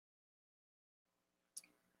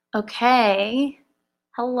Okay.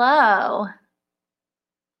 Hello.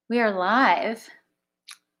 We are live.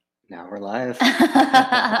 Now we're live.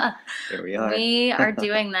 Here we are. We are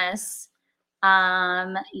doing this.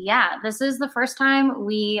 This is the first time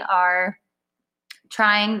we are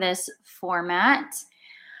trying this format.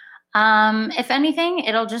 If anything,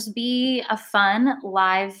 it'll just be a fun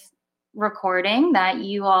live recording that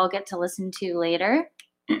you all get to listen to later.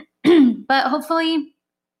 But hopefully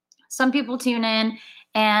some people tune in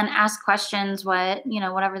and ask questions,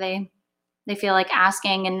 whatever they feel like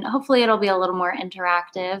asking, and hopefully it'll be a little more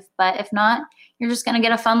interactive. But if not, you're just going to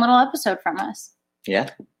get a fun little episode from us. Yeah.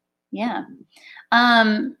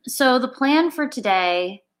 So the plan for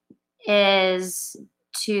today is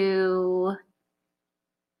we're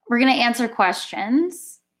going to answer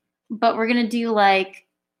questions, but we're going to do like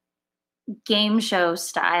game show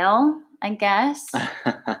style, I guess.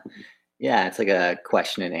 Yeah, it's like a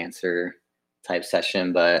question and answer type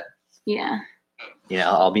session, but yeah,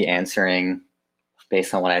 I'll be answering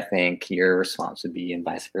based on what I think your response would be and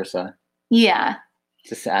vice versa. Yeah.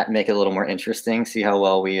 Just to make it a little more interesting, see how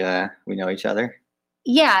well we know each other.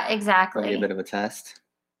 Yeah, exactly. Maybe a bit of a test.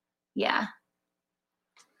 Yeah.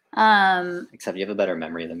 Except you have a better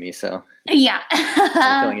memory than me, so yeah.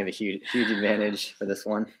 I'm feeling you have a huge advantage for this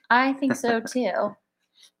one. I think so too.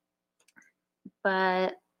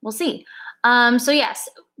 But we'll see. So yes,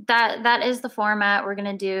 that is the format we're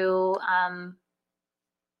gonna do.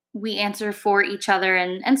 We answer for each other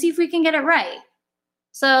and see if we can get it right.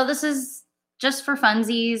 So this is just for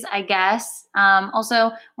funsies, I guess.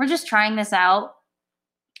 Also, we're just trying this out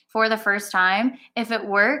for the first time. If it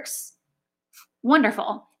works,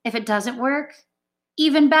 wonderful. If it doesn't work,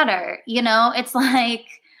 even better. It's like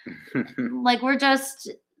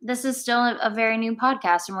this is still a very new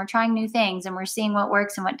podcast, and we're trying new things, and we're seeing what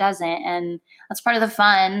works and what doesn't. And that's part of the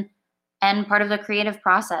fun and part of the creative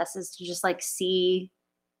process, is to just like see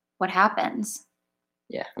what happens.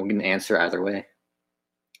 Yeah, we can answer either way.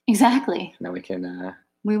 Exactly. Now we can.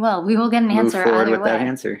 We will get an answer move forward either with way. that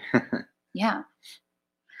answer. Yeah.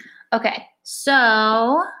 Okay,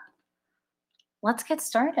 so let's get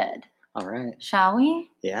started. All right. Shall we?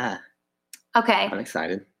 Yeah. Okay. I'm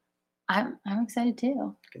excited. I'm excited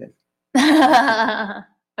too. Good.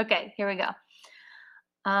 Okay, here we go.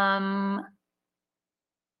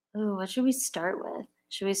 What should we start with?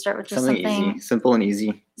 Should we start with just something easy, simple and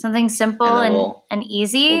easy? Something simple and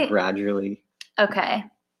easy? We'll gradually. Okay.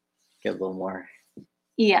 Get a little more.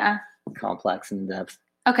 Yeah. Complex and in-depth.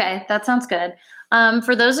 Okay, that sounds good.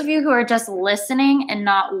 For those of you who are just listening and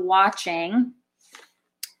not watching,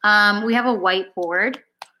 we have a whiteboard.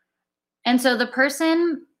 And so the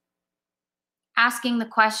person asking the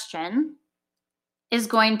question is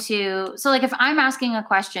going to, so like if I'm asking a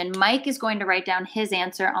question, Mike is going to write down his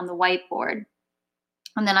answer on the whiteboard.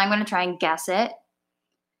 And then I'm going to try and guess it.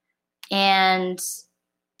 And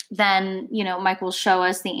then, Mike will show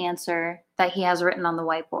us the answer that he has written on the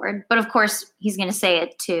whiteboard. But of course, he's going to say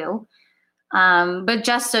it too. But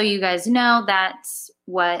just so you guys know, that's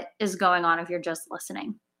what is going on if you're just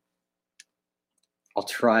listening. I'll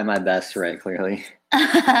try my best to write clearly.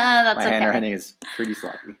 That's my handwriting is pretty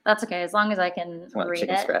sloppy. That's okay, as long as I can read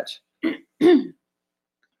chicken it. Scratch.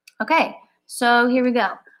 Okay, so here we go.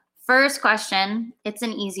 First question. It's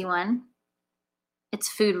an easy one. It's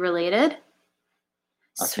food related.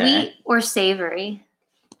 Okay. Sweet or savory?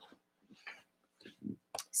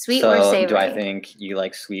 Sweet or savory? Do I think you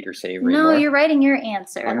like sweet or savory No, more? You're writing your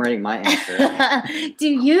answer. I'm writing my answer. Do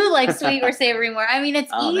you like sweet or savory more? I mean,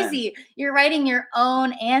 it's easy. Man. You're writing your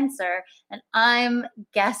own answer, and I'm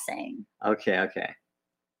guessing. Okay.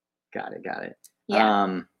 Got it.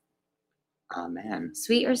 Yeah. Oh, man.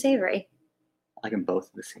 Sweet or savory? I like them both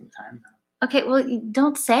at the same time. Okay, well,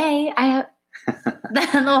 don't say.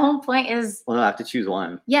 The whole point is... Well, no, I have to choose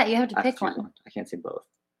one. Yeah, you have to pick one. I can't say both.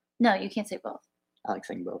 No, you can't say both. I like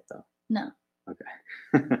saying both, though. No. Okay.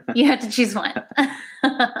 You have to choose one.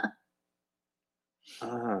 I'm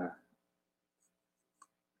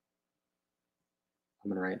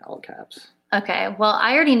going to write in all caps. Okay, well,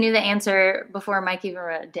 I already knew the answer before Mike even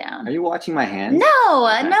wrote it down. Are you watching my hands? No,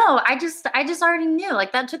 okay. No, I just already knew.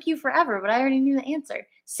 Like, that took you forever, but I already knew the answer.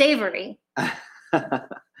 Savory.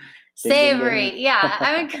 Savory, yeah.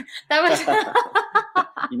 I mean, that was...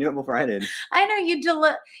 You knew it before I did. I know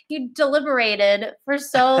you deliberated for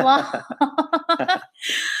so long.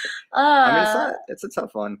 I mean, it's a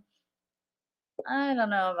tough one. I don't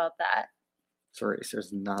know about that.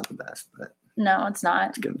 Eraser's not the best, but no, it's not.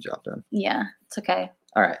 It's getting the job done. Yeah, it's okay.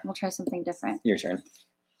 All right, we'll try something different. Your turn.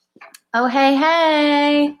 Oh,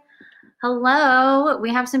 hey. Hello.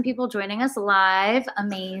 We have some people joining us live.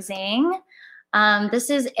 Amazing. This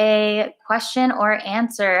is a question or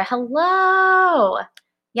answer. Hello.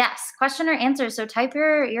 Yes, question or answer. So type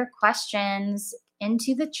your questions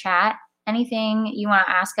into the chat. Anything you want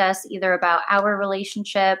to ask us, either about our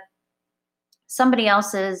relationship,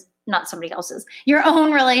 your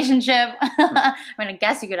own relationship. I mean, I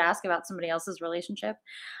guess you could ask about somebody else's relationship.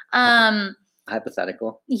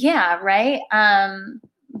 Hypothetical. Yeah, right.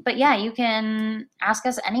 But yeah, you can ask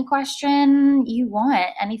us any question you want,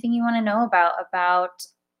 anything you want to know about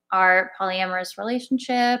our polyamorous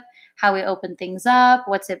relationship, how we open things up,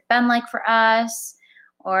 what's it been like for us,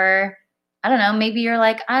 or I don't know, maybe you're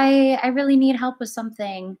like, I really need help with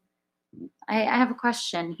something. I have a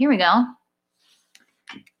question. Here we go.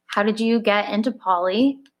 How did you get into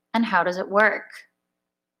poly and how does it work?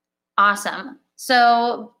 Awesome.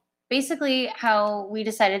 So basically how we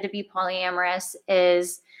decided to be polyamorous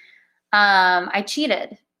is I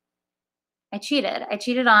cheated. I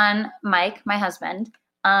cheated on Mike, my husband.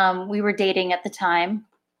 We were dating at the time.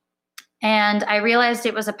 And I realized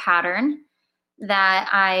it was a pattern that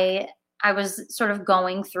I was sort of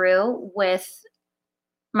going through with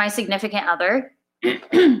my significant other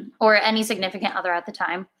or any significant other at the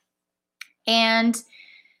time. And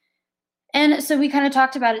so we kind of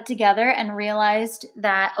talked about it together and realized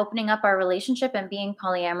that opening up our relationship and being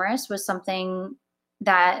polyamorous was something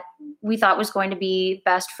that we thought was going to be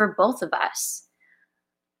best for both of us.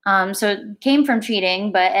 So it came from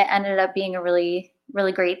cheating, but it ended up being a really,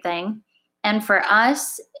 really great thing. And for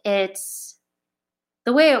us, it's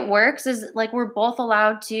the way it works is like we're both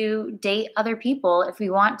allowed to date other people if we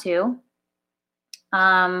want to.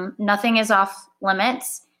 Nothing is off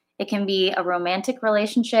limits. It can be a romantic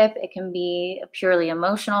relationship. It can be a purely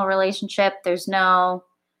emotional relationship. There's no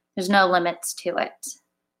limits to it.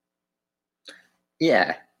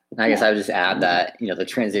 Yeah. I guess I would just add that, the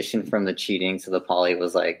transition from the cheating to the poly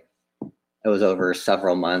was like, it was over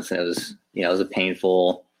several months and it was, it was a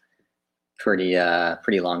painful, pretty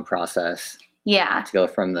long process. Yeah. To go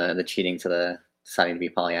from the cheating to the deciding to be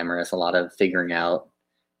polyamorous, a lot of figuring out,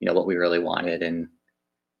 what we really wanted. And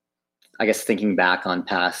I guess thinking back on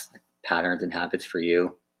past patterns and habits for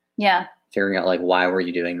you. Yeah. Figuring out like, why were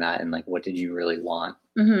you doing that? And like, what did you really want?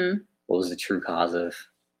 Mm-hmm. What was the true cause of,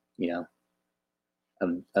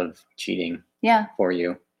 of cheating for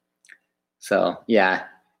you? So yeah,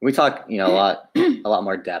 we talk, a lot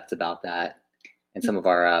more depth about that in some of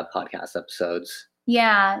our podcast episodes.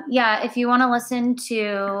 Yeah. If you want to listen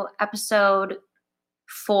to episode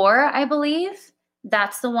 4, I believe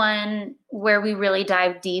that's the one where we really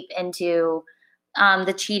dive deep into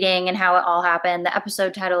the cheating and how it all happened. The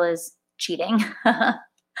episode title is Cheating. Yeah,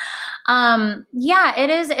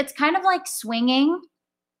 it is. It's kind of like swinging,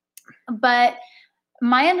 but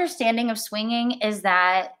my understanding of swinging is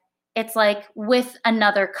that it's like with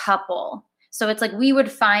another couple. So it's like we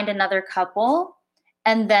would find another couple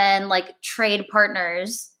and then like trade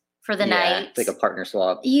partners for the night. It's like a partner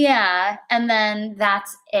swap. Yeah. And then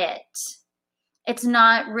that's it. It's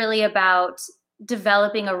not really about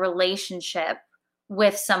developing a relationship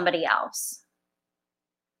with somebody else.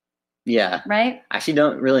 Yeah. Right? I actually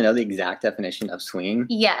don't really know the exact definition of swinging.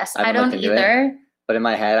 Yes, I don't either. But in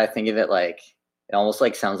my head, I think of it like, it almost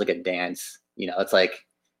like sounds like a dance. It's like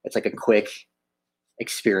a quick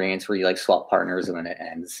experience where you like swap partners and then it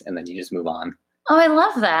ends and then you just move on. Oh, I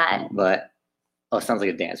love that. But it sounds like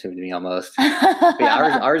a dance move to me almost. But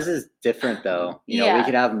yeah, ours is different though. We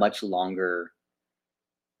could have much longer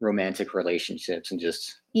romantic relationships and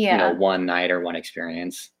just one night or one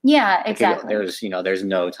experience. Yeah, exactly. There's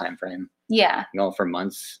no time frame. Yeah. For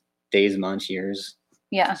months, days, months, years.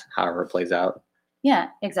 Yeah. However it plays out. Yeah,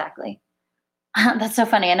 exactly. That's so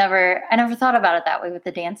funny. I never thought about it that way with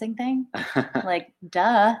the dancing thing. Like,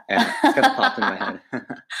 duh. Yeah, it's kind of popped in my head.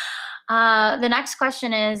 The next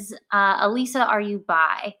question is, Elisa, are you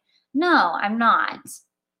bi? No, I'm not.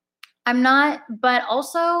 But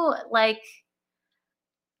also like,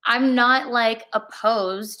 I'm not like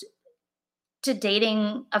opposed to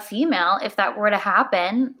dating a female if that were to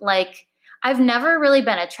happen. Like, I've never really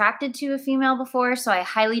been attracted to a female before, so I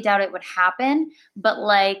highly doubt it would happen. But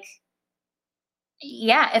like,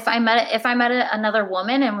 yeah, if I met another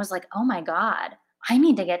woman and was like, oh my God, I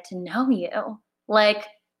need to get to know you. Like,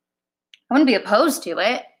 I wouldn't be opposed to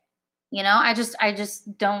it. I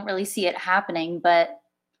just don't really see it happening, but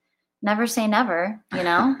never say never,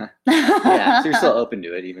 Yeah, so you're still open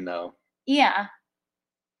to it, even though yeah,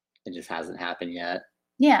 it just hasn't happened yet.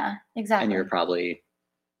 Yeah, exactly. And you're probably,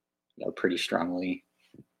 pretty strongly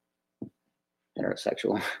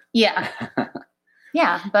heterosexual. Yeah.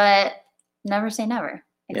 Yeah, but never say never.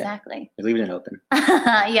 Exactly. Yeah, leaving it open.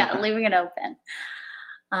 Yeah, leaving it open.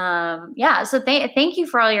 Yeah, so thank you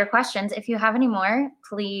for all your questions. If you have any more,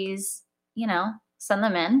 please, send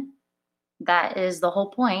them in. That is the whole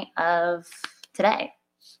point of today,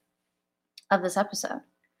 of this episode.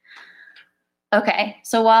 Okay,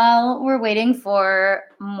 so while we're waiting for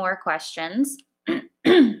more questions,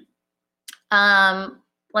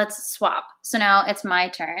 let's swap. So now it's my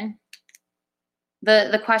turn.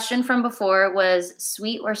 The question from before was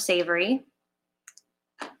sweet or savory.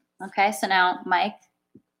 Okay, so now Mike,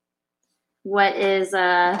 what's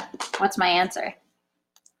my answer?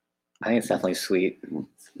 I think it's definitely sweet.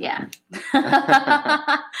 Yeah.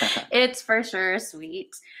 It's for sure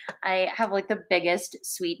sweet. I have like the biggest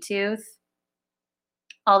sweet tooth.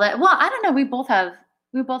 Well, I don't know. We both have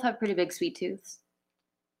pretty big sweet tooths.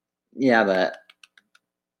 Yeah, but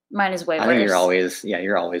mine is way worse. I think you're always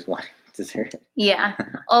wanting dessert. Yeah,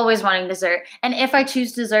 always wanting dessert. And if I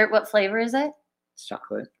choose dessert, what flavor is it? It's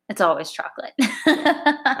chocolate. It's always chocolate.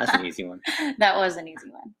 That's an easy one. That was an easy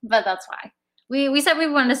one, but that's why. We said we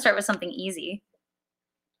wanted to start with something easy.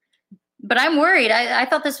 But I'm worried. I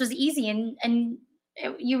thought this was easy, and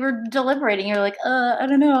you were deliberating. You're like, I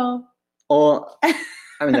don't know. Well, I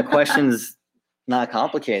mean, the question's not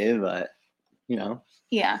complicated, but,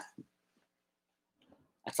 Yeah.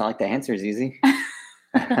 It's not like the answer is easy.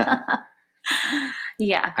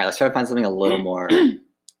 Yeah. All right, let's try to find something a little more.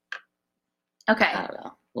 Okay. I don't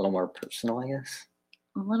know. A little more personal, I guess.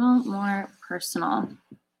 A little more personal.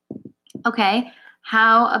 Okay.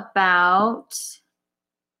 How about...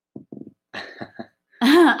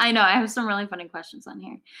 I know I have some really funny questions on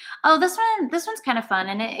here. Oh, this one's kind of fun,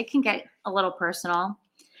 and it can get a little personal.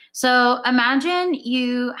 So imagine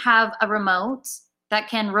you have a remote that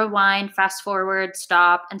can rewind, fast forward,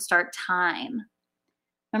 stop, and start time.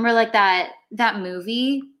 Remember like that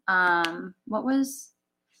movie? What was?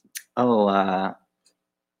 Oh,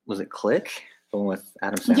 was it Click? The one with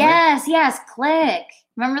Adam Sandler? Yes, Click.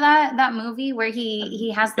 Remember that movie where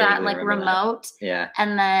he has that like remote? That. Yeah.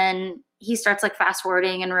 And then he starts like fast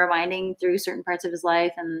forwarding and rewinding through certain parts of his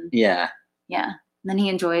life, and yeah. And then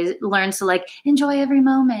he learns to like enjoy every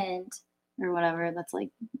moment or whatever. That's like.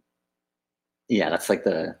 Yeah, that's like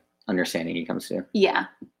the understanding he comes to. Yeah.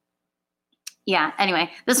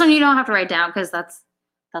 Anyway, this one you don't have to write down because that's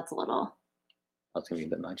a little. That's gonna be a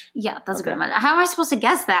bit much. Yeah, that's a bit much. How am I supposed to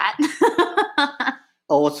guess that?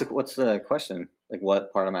 Oh, what's the question? Like,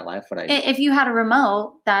 what part of my life would I? If you had a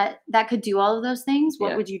remote that could do all of those things,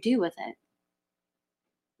 what would you do with it?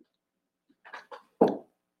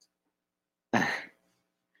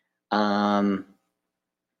 I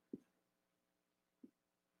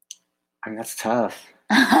mean, that's tough.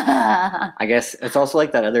 I guess it's also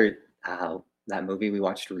like that other that movie we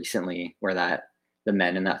watched recently where the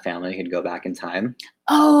men in that family could go back in time.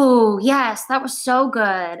 Oh, yes. That was so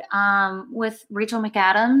good. With Rachel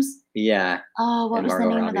McAdams. Yeah. Oh, what was the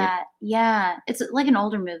name of that? Yeah. It's like an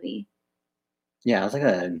older movie. Yeah, it was like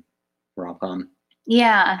a rom-com.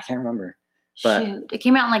 Yeah. I can't remember. But shoot. It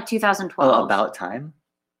came out in like 2012. Oh, About Time?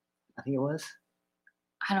 I think it was.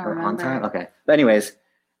 I don't remember. On Time? Okay. But anyways,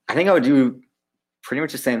 I think I would do pretty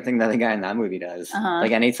much the same thing that the guy in that movie does.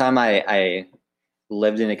 Like anytime I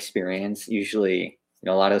lived an experience, usually,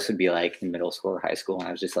 a lot of this would be like in middle school or high school, and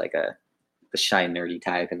I was just like the shy, nerdy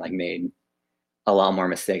type and like made a lot more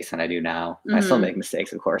mistakes than I do now. I still make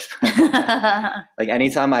mistakes, of course. Like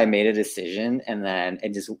anytime I made a decision and then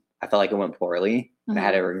I felt like it went poorly, and I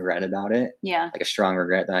had a regret about it. Yeah. Like a strong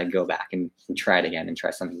regret, then I'd go back and try it again and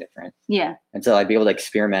try something different. Yeah. And so I'd be able to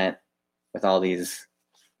experiment with all these,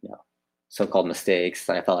 so-called mistakes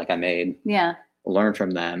that I felt like I made. Yeah. Learn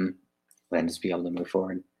from them, and just be able to move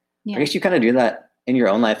forward. Yeah. I guess you kind of do that in your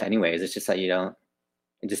own life anyways. It's just that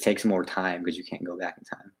it just takes more time because you can't go back in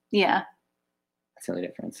time. Yeah. That's the only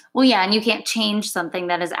difference. Well, yeah, and you can't change something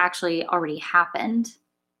that has actually already happened.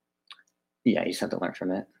 Yeah, you just have to learn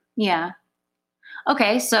from it. Yeah.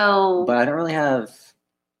 Okay, so. But I don't really have.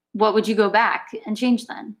 What would you go back and change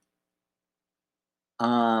then?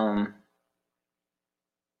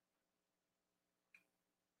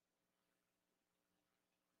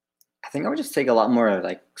 I think I would just take a lot more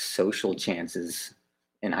like social chances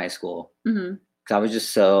in high school. Mm-hmm. Because I was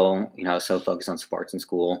just so, I was so focused on sports in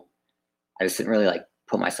school. I just didn't really like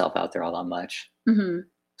put myself out there all that much. Mm-hmm.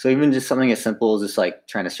 So even just something as simple as just like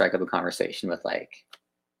trying to strike up a conversation with like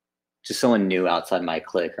just someone new outside my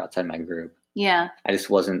clique or outside my group. Yeah. I just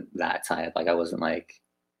wasn't that type. Like I wasn't like,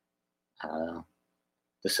 the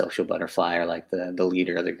social butterfly or like the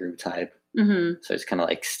leader of the group type. Mm-hmm. So I just kind of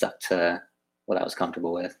like stuck to what I was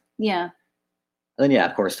comfortable with. Yeah. And then, yeah,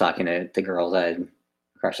 of course, talking to the girls I had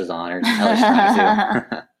crushes on or at least trying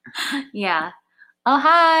to. Yeah. Oh,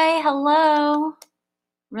 hi. Hello.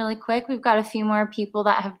 really quick. We've got a few more people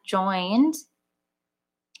that have joined.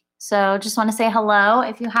 So just want to say hello.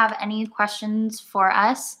 If you have any questions for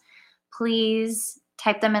us, please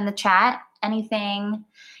type them in the chat. Anything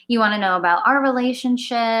you want to know about our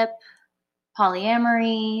relationship,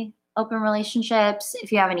 polyamory, open relationships,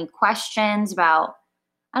 if you have any questions about,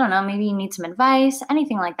 I don't know, maybe you need some advice,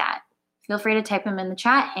 anything like that, feel free to type them in the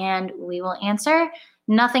chat and we will answer.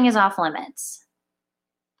 Nothing is off limits.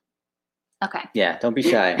 Okay. Yeah, don't be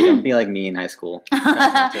shy. Don't be like me in high school.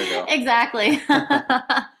 Exactly.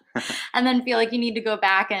 And then feel like you need to go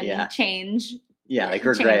back and change. Yeah, like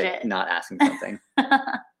regret not asking something.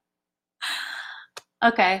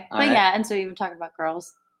 Okay. But yeah, and so you were talking about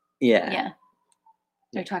girls. Yeah. Yeah.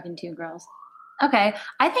 They're talking to girls. Okay.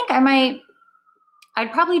 I think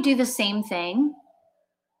I'd probably do the same thing.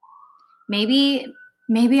 Maybe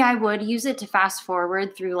I would use it to fast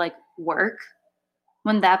forward through like work.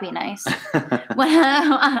 Wouldn't that be nice?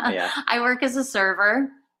 I work as a server.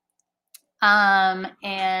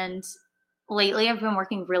 And lately I've been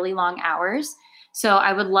working really long hours. So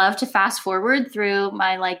I would love to fast forward through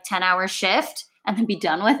my like 10-hour shift and then be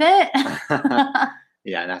done with it.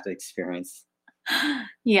 Yeah, and have to experience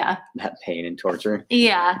that pain and torture.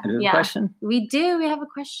 Yeah. Do we have a question? We do. We have a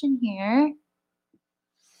question here.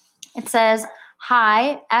 It says,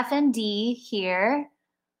 "Hi, F&D here.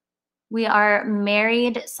 We are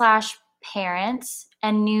married/parents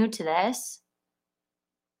and new to this.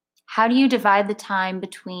 How do you divide the time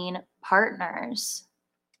between partners?"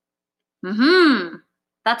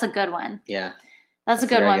 That's a good one. Yeah. That's a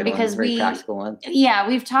good one because very practical one. Yeah,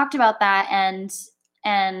 we've talked about that and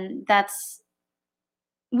that's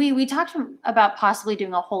we talked about possibly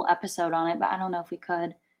doing a whole episode on it, but I don't know if we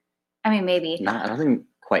could. I mean, maybe. I don't think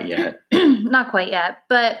quite yet. Not quite yet,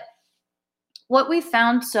 but what we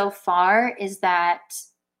found so far is that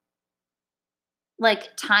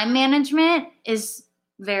like time management is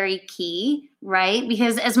very key, right?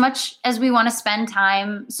 Because as much as we want to spend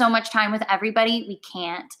so much time with everybody, we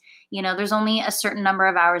can't. You know, there's only a certain number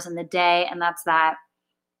of hours in the day, and that's that.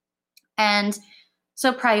 And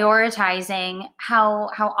so prioritizing how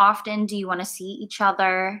often do you want to see each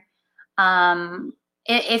other?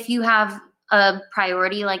 If you have a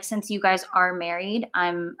priority, like since you guys are married,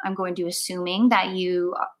 I'm going to assuming that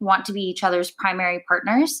you want to be each other's primary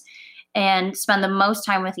partners and spend the most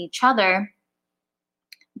time with each other.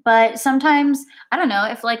 But sometimes, I don't know,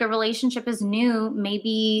 if like a relationship is new,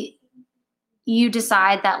 maybe you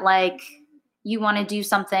decide that like you want to do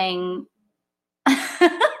something.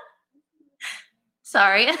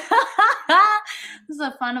 Sorry. This is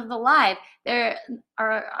the fun of the live. There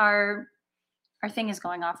our thing is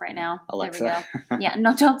going off right now. Alexa. There we go. Yeah,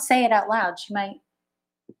 no, don't say it out loud.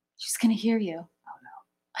 She's going to hear you. Oh no.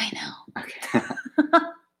 I know. Okay.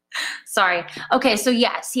 Sorry. Okay, so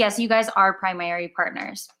yes, you guys are primary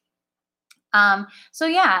partners. So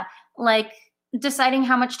yeah, like deciding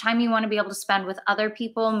how much time you want to be able to spend with other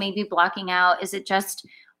people, maybe blocking out, is it just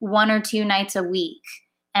 1 or 2 nights a week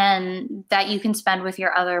and that you can spend with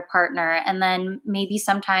your other partner? And then maybe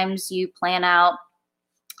sometimes you plan out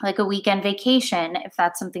like a weekend vacation if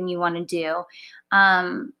that's something you want to do.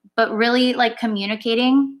 But really like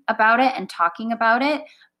communicating about it and talking about it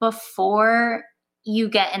before you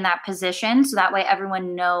get in that position, so that way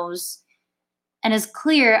everyone knows and is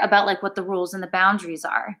clear about like what the rules and the boundaries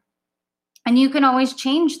are. And you can always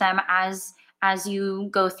change them as you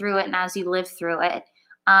go through it and as you live through it.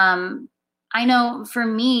 I know for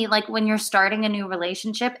me, like when you're starting a new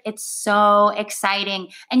relationship, it's so exciting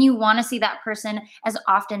and you want to see that person as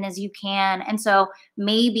often as you can. And so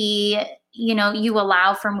maybe, you know, you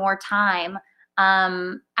allow for more time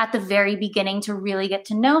at the very beginning to really get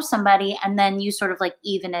to know somebody, and then you sort of like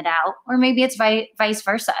even it out. Or maybe it's vice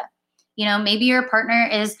versa. You know, maybe your partner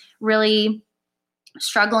is really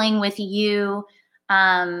struggling with you,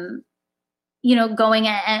 you know, going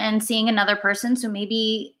and seeing another person. So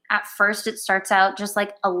maybe at first it starts out just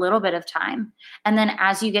like a little bit of time. And then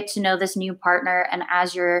as you get to know this new partner and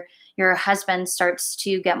as your husband starts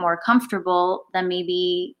to get more comfortable, then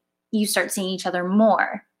maybe you start seeing each other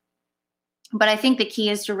more. But I think the key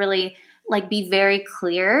is to really like be very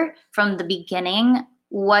clear from the beginning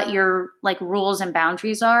what your like rules and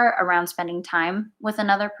boundaries are around spending time with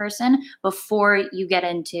another person before you get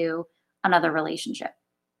into another relationship.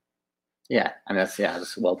 Yeah, I mean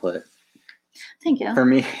that's well put. Thank you. For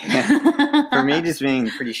me, just being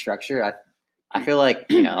pretty structured, I feel like,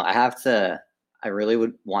 you know, I really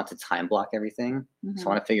would want to time block everything. Mm-hmm. So I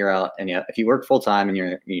want to figure out, and you know, if you work full time and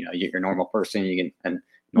you're a normal person, you can, and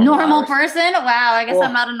Normal person? Wow, I guess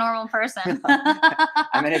I'm not a normal person.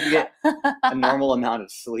 I mean, if you get a normal amount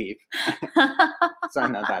of sleep, so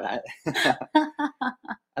I'm not that.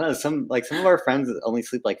 I don't know, some of our friends only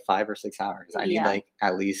sleep like 5 or 6 hours. I need like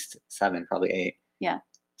at least 7, probably 8. Yeah.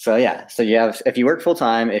 So you have, if you work full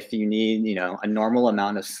time, if you need, a normal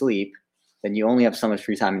amount of sleep, then you only have so much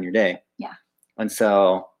free time in your day. Yeah. And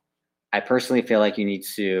so I personally feel like you need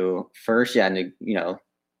to first,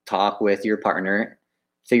 talk with your partner,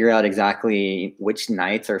 figure out exactly which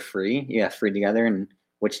nights are free. You have free together and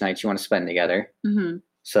which nights you want to spend together. Mm-hmm.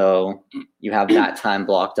 So you have that time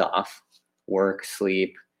blocked off, work,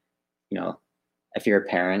 sleep, if you're a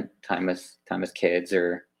parent, time with kids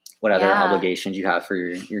or what other obligations you have for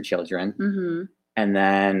your children. Mm-hmm. And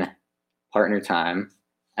then partner time.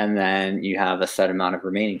 And then you have a set amount of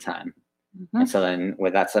remaining time. Mm-hmm. And so then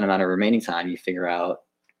with that set amount of remaining time, you figure out,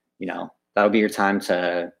 that'll be your time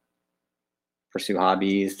to pursue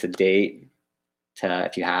hobbies, to date, to,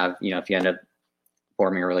 if you have, if you end up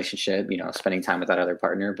forming a relationship, spending time with that other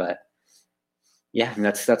partner. But yeah, and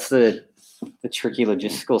that's the tricky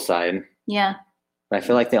logistical side. Yeah. But I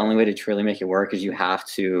feel like the only way to truly make it work is you have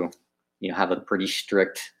to, have a pretty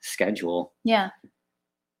strict schedule. Yeah.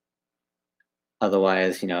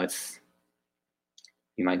 Otherwise, you might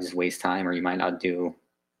just waste time, or you might not do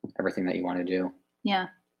everything that you want to do. Yeah.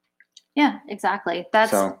 Yeah, exactly.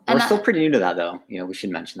 We're still pretty new to that, though. We should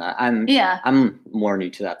mention that. I'm more new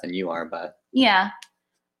to that than you are, but yeah.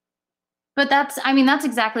 But that's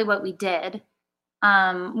exactly what we did.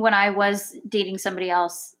 When I was dating somebody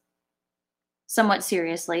else somewhat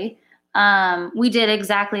seriously, we did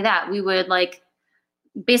exactly that. We would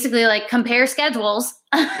basically compare schedules.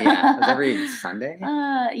 Yeah, it was every Sunday.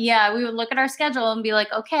 Yeah, we would look at our schedule and be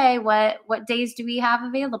like, okay, what days do we have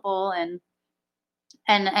available, and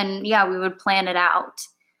yeah, we would plan it out,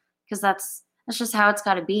 because that's just how it's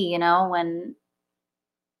got to be,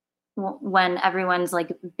 when everyone's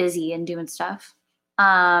busy and doing stuff.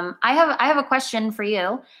 I have a question for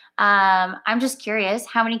you. I'm just curious,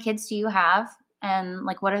 how many kids do you have, and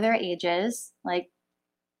what are their ages?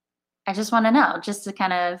 I just want to know, just to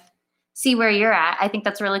kind of see where you're at. I think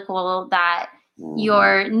that's really cool that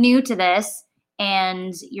you're new to this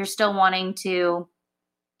and you're still wanting to,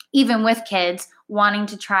 even with kids, wanting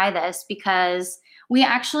to try this, because we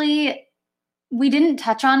didn't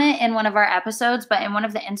touch on it in one of our episodes, but in one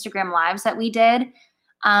of the Instagram lives that we did,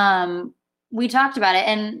 we talked about it.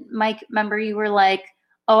 And Mike, remember, you were like,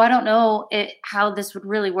 oh, I don't know how this would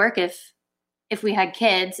really work if we had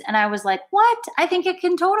kids. And I was like, what? I think it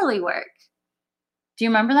can totally work. Do you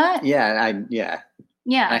remember that? Yeah.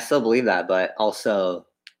 Yeah. I still believe that, but also,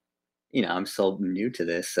 I'm so new to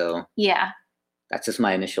this. So yeah, that's just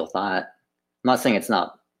my initial thought. I'm not saying it's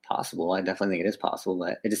not possible. I definitely think it is possible,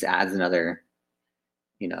 but it just adds another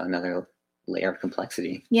layer of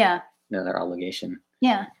complexity. Yeah. Another obligation.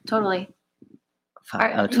 Yeah, totally.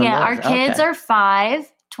 Our kids are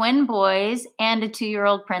 5, twin boys, and a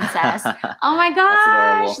 2-year-old princess. Oh my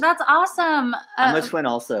gosh, that's awesome. I'm a twin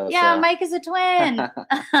also. Yeah, so. Mike is a twin.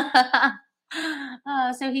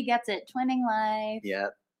 So he gets it. Twinning life.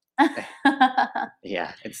 Yep.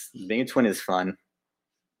 Yeah, being a twin is fun,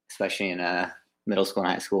 especially in middle school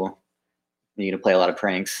and high school. You get to play a lot of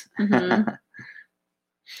pranks. Mm-hmm.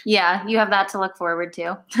 Yeah, you have that to look forward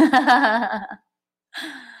to.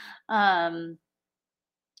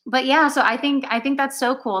 But yeah, so I think that's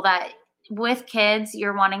so cool that with kids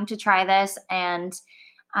you're wanting to try this and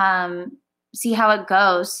see how it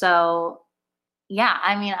goes. So yeah,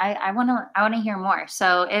 I want to hear more.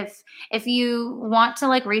 So if you want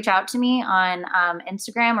to reach out to me on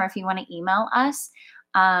Instagram, or if you want to email us,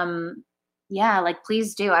 yeah,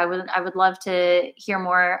 please do. I would love to hear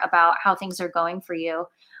more about how things are going for you.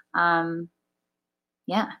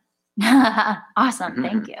 Yeah. Awesome.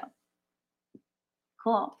 Thank you.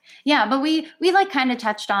 Cool. Yeah, but we kind of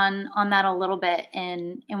touched on that a little bit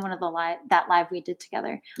in one of the live we did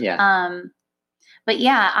together. Yeah. But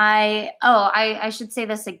yeah, I should say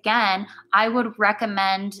this again. I would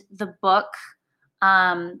recommend the book,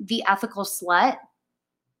 The Ethical Slut.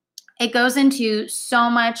 It goes into so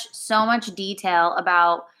much detail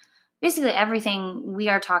about basically everything we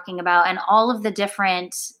are talking about, and all of the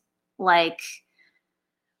different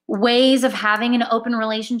ways of having an open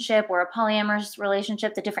relationship or a polyamorous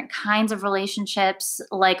relationship, the different kinds of relationships,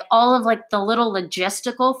 all of the little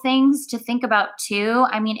logistical things to think about too.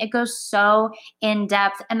 It goes so in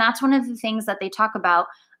depth, and that's one of the things that they talk about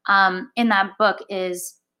in that book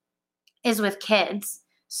is with kids.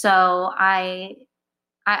 So I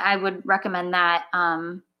would recommend that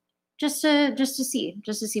just to see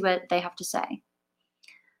what they have to say.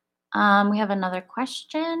 We have another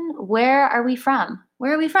question. Where are we from?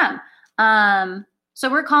 So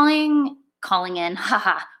we're calling in.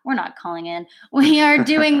 Haha, we're not calling in. We are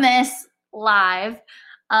doing this live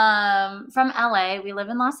from LA. We live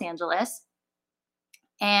in Los Angeles.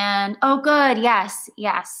 And oh, good. Yes.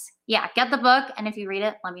 Yeah, get the book. And if you read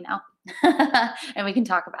it, let me know. And we can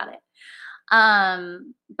talk about it.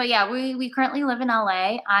 But yeah, we currently live in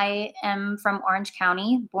LA. I am from Orange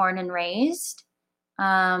County, born and raised.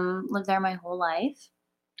 Lived there my whole life.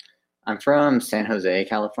 I'm from San Jose,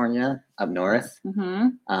 California, up north.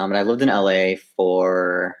 And I lived in LA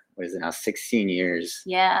for, 16 years.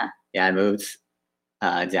 Yeah. Yeah, I moved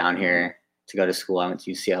down here to go to school. I went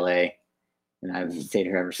to UCLA, and I've stayed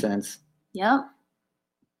here ever since. Yep.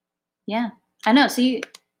 Yeah, I know. So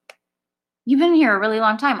you've been here a really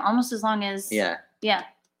long time, almost as long as. Yeah. Yeah.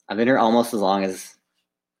 I've been here almost as long as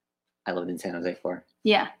I lived in San Jose for.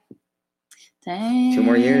 Yeah. Dang. 2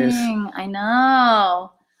 more years. I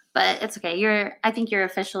know. But it's okay. I think you're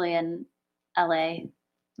officially an LA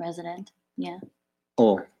resident. Yeah.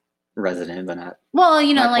 Oh, resident, but not. Well,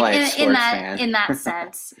 like in that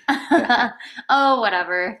sense. Oh,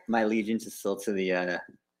 whatever. My allegiance is still to the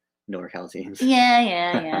NorCal teams.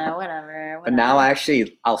 Yeah. Whatever. But now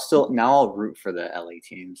I'll root for the LA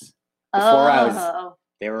teams. Before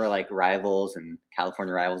they were like rivals and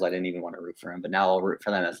California rivals. I didn't even want to root for them, but now I'll root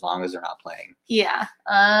for them as long as they're not playing. Yeah.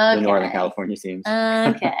 Okay. The Northern California teams.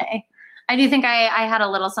 Okay. I do think I had a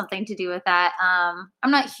little something to do with that.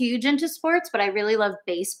 I'm not huge into sports, but I really love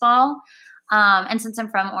baseball. And since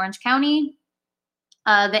I'm from Orange County,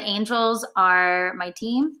 the Angels are my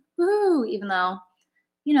team. Woo! Even though,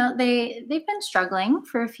 they've been struggling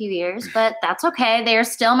for a few years, but that's okay. They are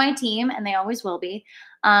still my team, and they always will be.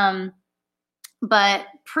 But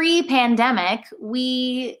pre-pandemic,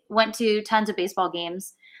 we went to tons of baseball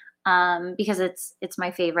games because it's my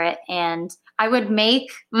favorite. And I would make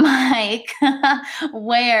Mike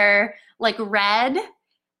wear like red.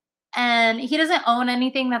 And he doesn't own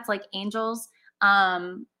anything that's like Angels.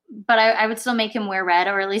 But I would still make him wear red,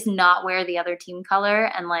 or at least not wear the other team color,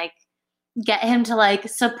 and like get him to like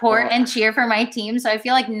support and cheer for my team. So I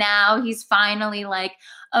feel like now he's finally like,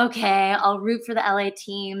 okay, I'll root for the LA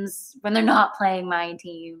teams when they're not playing my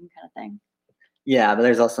team, kind of thing. Yeah, but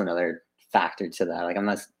there's also another factor to that. Like I'm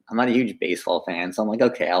not a huge baseball fan, so I'm like,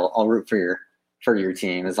 okay, I'll root for your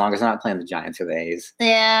team as long as they're not playing the Giants or the A's.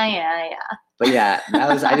 Yeah. But yeah,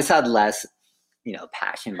 I just had less,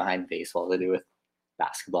 passion behind baseball to do with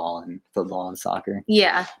basketball and football and soccer.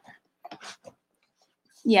 Yeah.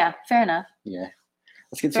 Yeah, fair enough. Yeah.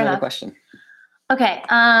 Let's get to another question. Okay.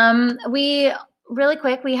 We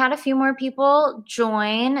had a few more people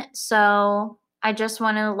join, so I just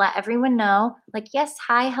want to let everyone know, like, yes,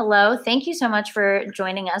 hi, hello. Thank you so much for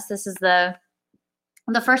joining us. This is the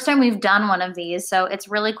first time we've done one of these, so it's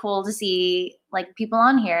really cool to see like people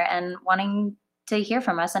on here and wanting to hear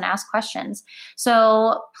from us and ask questions.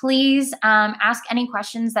 So please ask any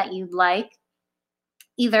questions that you'd like,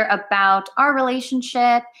 either about our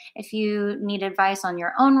relationship, if you need advice on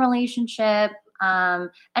your own relationship,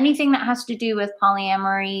 anything that has to do with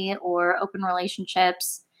polyamory or open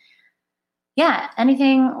relationships. Yeah,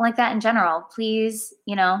 anything like that in general. Please,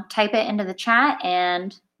 type it into the chat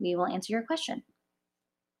and we will answer your question.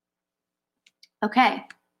 Okay,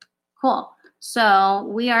 cool. So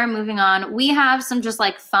we are moving on. We have some just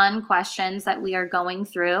like fun questions that we are going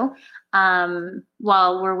through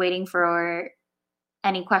while we're waiting for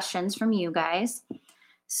any questions from you guys.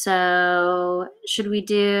 So should we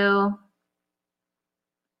do,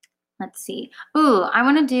 let's see. Ooh, I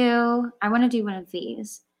want to do one of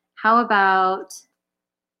these. How about,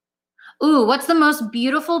 what's the most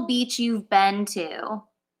beautiful beach you've been to?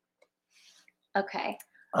 Okay.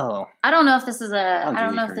 Oh. I don't know if this is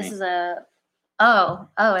oh,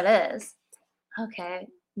 it is. Okay.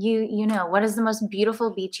 What is the most beautiful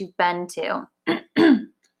beach you've been to?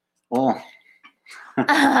 Oh.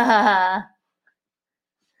 I'm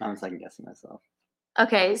second guessing myself.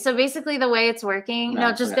 Okay, so basically the way it's working,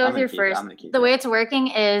 just go with your first. The way it's working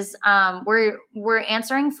is we're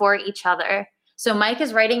answering for each other. So Mike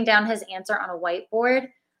is writing down his answer on a whiteboard,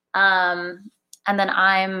 and then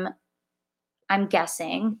I'm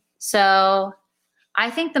guessing. So I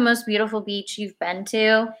think the most beautiful beach you've been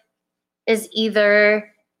to is either.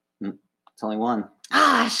 It's only one.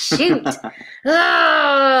 Shoot.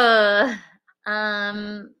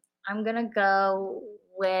 I'm gonna go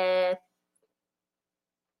with.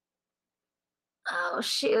 Oh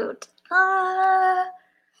shoot.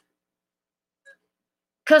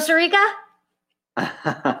 Costa Rica?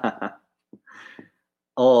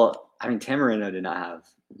 Oh, I mean, Tamarindo did not have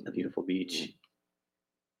a beautiful beach.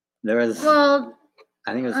 There was. Well,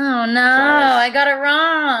 I think it was. Oh no, I got it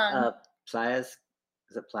wrong. Is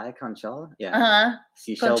it Playa Conchal? Yeah.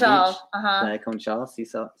 Seashell Beach. Playa Conchal,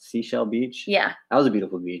 Seashell Beach. Yeah. That was a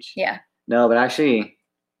beautiful beach. Yeah. No, but actually,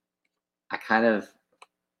 I kind of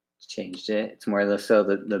changed it. It's more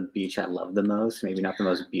the beach I love the most, maybe not the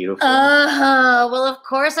most beautiful. Well, of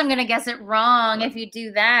course I'm gonna guess it wrong if you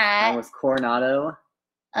do that. That was Coronado,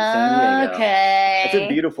 San Diego. Okay. It's a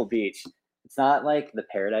beautiful beach. It's not like the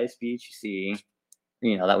Paradise Beach you see,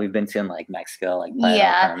 that we've been to in like Mexico, like Playa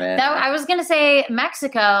del Carmen. I was gonna say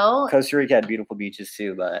Mexico. Costa Rica had beautiful beaches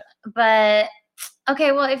too, but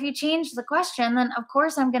okay, well, if you change the question, then of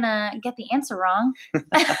course I'm gonna get the answer wrong.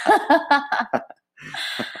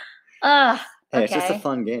 Hey, it's just a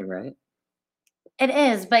fun game, right? It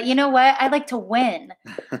is, but you know what? I like to win.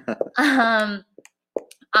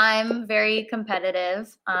 I'm very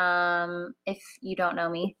competitive. If you don't know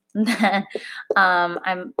me, then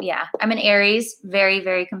I'm an Aries, very,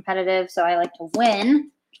 very competitive. So I like to win.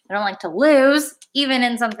 I don't like to lose, even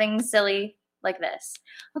in something silly like this.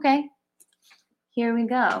 Okay, here we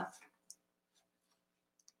go.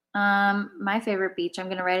 My favorite beach. I'm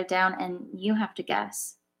gonna write it down, and you have to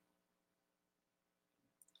guess.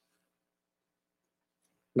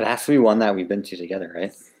 It has to be one that we've been to together,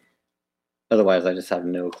 right? Otherwise, I just have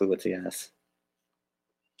no clue what to guess.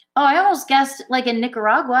 Oh, I almost guessed like in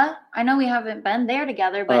Nicaragua. I know we haven't been there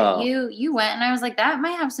together, but you went, and I was like, that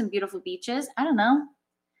might have some beautiful beaches. I don't know.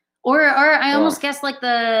 Or I almost guessed like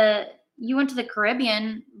you went to the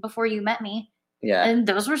Caribbean before you met me. Yeah. And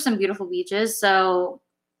those were some beautiful beaches. So,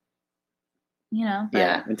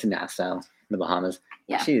 Yeah, went to Nassau, the Bahamas.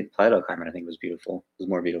 Yeah. Actually, Playa del Carmen, I think, was beautiful. It was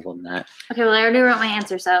more beautiful than that. Okay, well, I already wrote my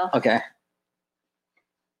answer, so. Okay.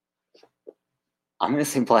 I'm going to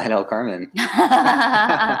say Playa del Carmen.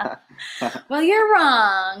 Well, you're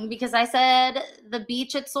wrong, because I said the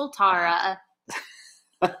beach at Soltara.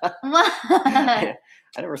 I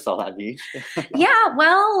never saw that beach. Yeah,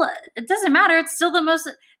 well, it doesn't matter. It's still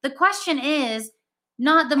the question is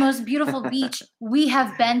not the most beautiful beach we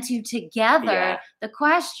have been to together. Yeah. The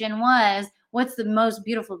question was, what's the most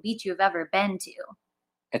beautiful beach you've ever been to?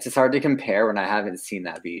 It's just hard to compare when I haven't seen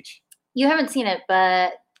that beach. You haven't seen it,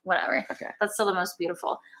 but whatever. Okay. That's still the most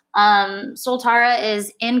beautiful. Soltara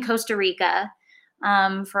is in Costa Rica,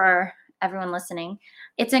 for everyone listening.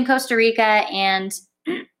 It's in Costa Rica, and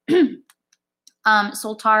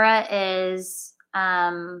Soltara is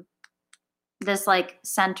this like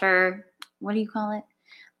center, what do you call it?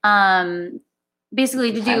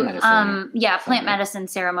 Basically to do plant medicine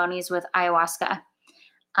ceremonies with ayahuasca.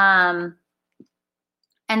 And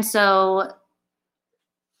so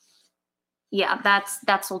that's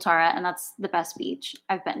Soltara, and that's the best beach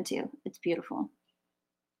I've been to. It's beautiful.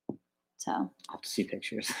 So I'll have to see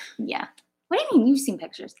pictures. Yeah. What do you mean you've seen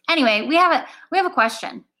pictures? Anyway, we have a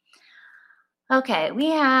question. Okay, we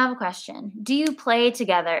have a question. Do you play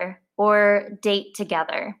together or date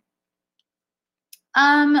together?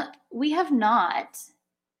 We have not.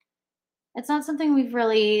 It's not something we've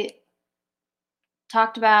really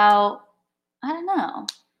talked about. I don't know.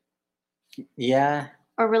 Yeah.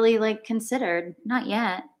 Or really like considered. Not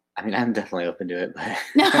yet. I mean, I'm definitely open to it, but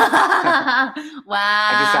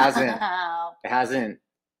wow. It hasn't.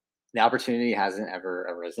 The opportunity hasn't ever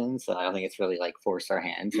arisen, so I don't think it's really like forced our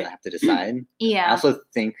hand to have to decide. Yeah. I also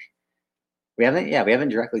think we haven't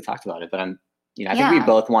directly talked about it, but I think we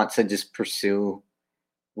both want to just pursue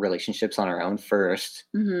relationships on our own first,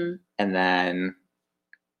 and then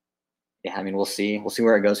we'll see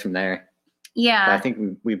where it goes from there. Yeah. But I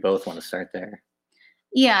think we both want to start there.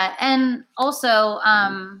 Yeah, and also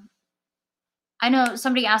I know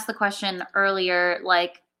somebody asked the question earlier,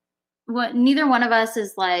 like, neither one of us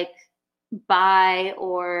is like bi,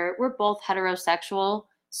 or we're both heterosexual,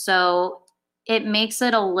 so it makes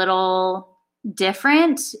it a little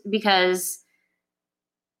different because,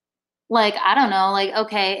 like, I don't know, like,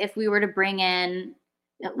 okay, if we were to bring in,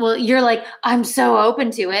 well, you're like, I'm so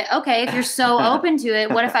open to it. Okay, if you're so open to it,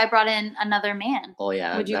 what if I brought in another man? Oh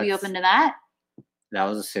yeah, would you be open to that? That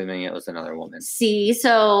was assuming it was another woman. See,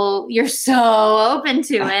 so you're so open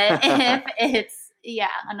to it if it's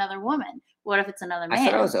another woman. What if it's another man? I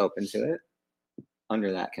said I was open to it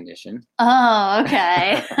under that condition. Oh,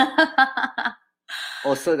 okay.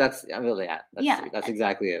 Well, so that's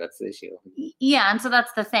exactly it. That's the issue. Yeah, and so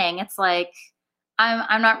that's the thing. It's like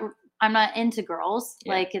I'm not into girls.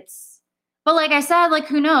 Yeah. Like but like I said, like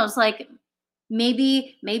who knows? Like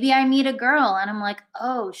maybe I meet a girl and I'm like,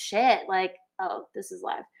 oh shit, like, oh, this is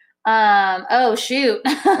live. Oh shoot.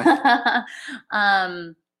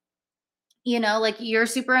 you know, like you're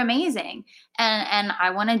super amazing and I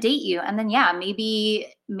want to date you. And then, yeah,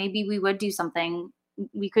 maybe we would do something.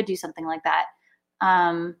 We could do something like that.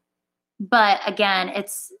 But again,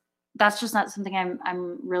 that's just not something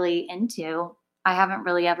I'm really into. I haven't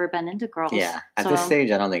really ever been into girls. Yeah. At this stage,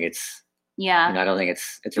 I don't think it's, I don't think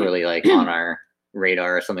it's really like on our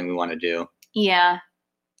radar or something we want to do. Yeah.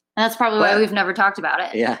 And that's probably why we've never talked about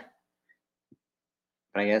it. Yeah.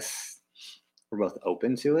 But I guess we're both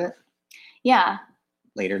open to it. Yeah.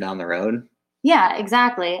 Later down the road. Yeah,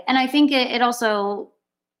 exactly. And I think it also,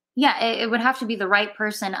 it would have to be the right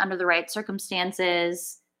person under the right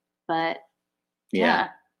circumstances. But yeah.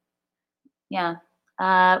 We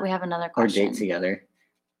have another question. Or date together.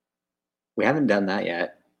 We haven't done that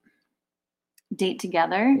yet. Date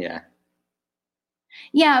together? Yeah.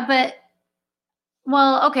 Yeah, but,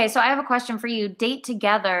 well, okay, so I have a question for you. Date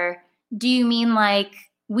together, do you mean like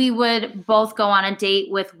we would both go on a date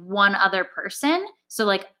with one other person? So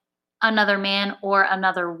like another man or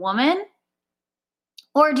another woman?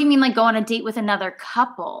 Or do you mean like go on a date with another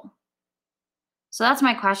couple? So that's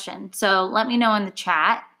my question. So let me know in the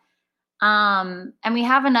chat. And we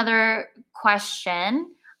have another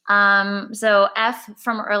question. So F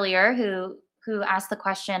from earlier who asked the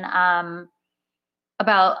question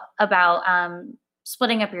about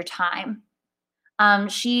splitting up your time.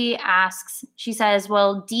 She says,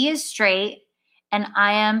 well, D is straight and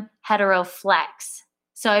I am hetero flex.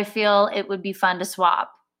 So I feel it would be fun to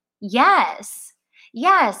swap. Yes.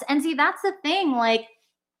 And see, that's the thing. Like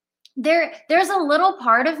there's a little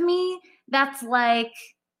part of me that's like,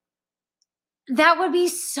 that would be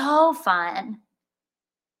so fun.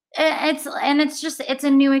 It's a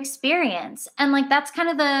new experience. And like, that's kind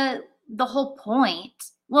of the whole point.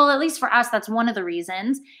 Well, at least for us, that's one of the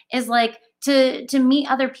reasons, is like to meet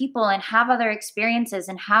other people and have other experiences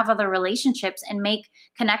and have other relationships and make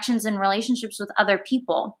connections and relationships with other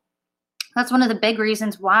people. That's one of the big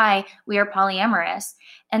reasons why we are polyamorous.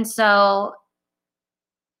 And so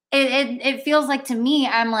it feels like, to me,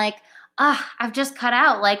 I'm like, I've just cut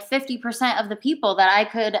out like 50% of the people that I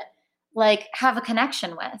could like have a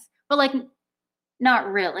connection with, but like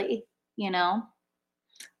not really, you know?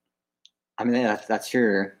 I mean, that's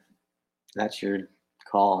your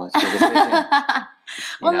call. That's your decision.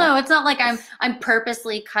 Well, no, it's not like I'm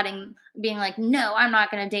purposely being like, no, I'm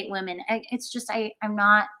not going to date women. It's just, I'm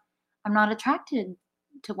not attracted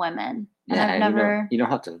to women. And yeah, I've never, you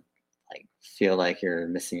don't have to like feel like you're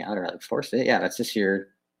missing out or like force it. Yeah. That's just your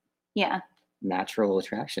natural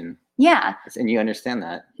attraction. Yeah. And you understand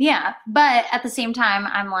that. Yeah. But at the same time,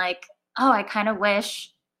 I'm like, oh, I kind of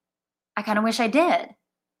wish I did.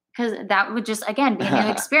 Because that would just, again, be a new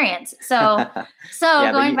experience. So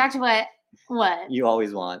going back to what? You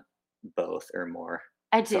always want both or more.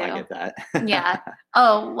 I do. So I get that. Yeah.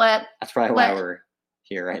 Oh, what? That's probably why we're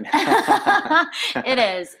here right now. It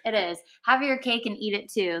is. Have your cake and eat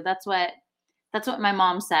it too. That's what my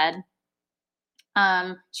mom said.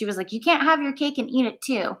 She was like, you can't have your cake and eat it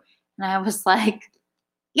too. And I was like,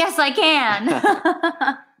 yes, I can.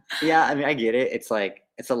 Yeah, I mean, I get it. It's like,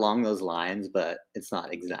 it's along those lines, but it's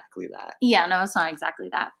not exactly that. Yeah, no, it's not exactly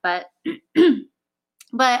that. But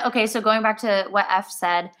okay, so going back to what F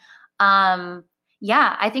said,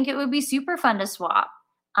 I think it would be super fun to swap.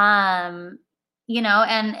 You know,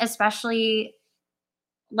 and especially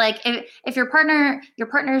like if your partner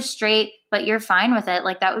is straight, but you're fine with it,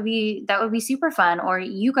 like that would be super fun. Or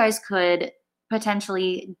you guys could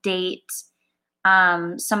potentially date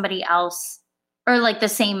somebody else or like the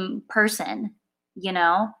same person, you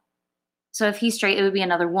know? So if he's straight, it would be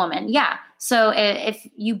another woman. Yeah. So if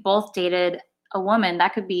you both dated a woman,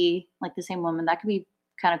 that could be like the same woman. That could be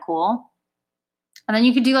kind of cool. And then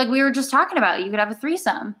you could do like we were just talking about. You could have a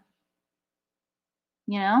threesome,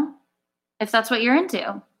 you know, if that's what you're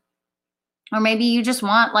into. Or maybe you just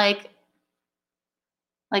want like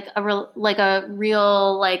a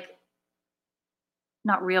real, like,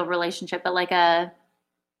 not real relationship, but like a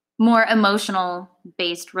more emotional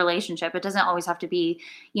based relationship. It doesn't always have to be,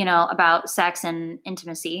 you know, about sex and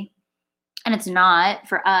intimacy. And it's not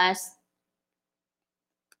for us.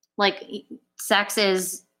 Like sex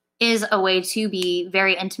is a way to be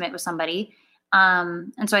very intimate with somebody.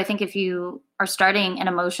 And so I think if you are starting an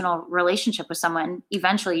emotional relationship with someone,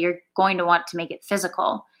 eventually you're going to want to make it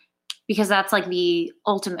physical, because that's like the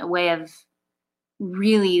ultimate way of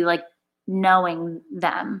really like knowing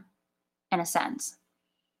them in a sense.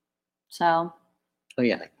 So. Oh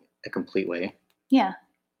yeah, like a complete way. Yeah.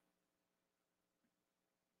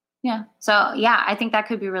 Yeah. So yeah, I think that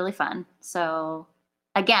could be really fun. So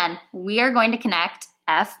again, we are going to connect,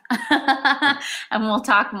 F, and we'll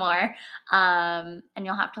talk more. And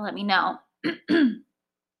you'll have to let me know.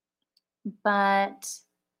 But,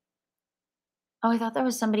 I thought there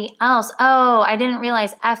was somebody else. Oh, I didn't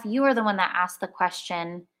realize, F, you were the one that asked the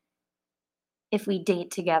question if we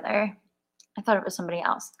date together. I thought it was somebody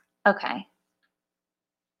else. Okay.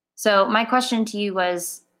 So my question to you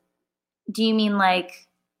was, do you mean like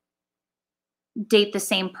date the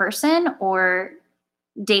same person or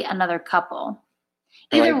date another couple?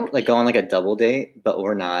 Either like go on like a double date, but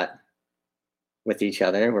we're not with each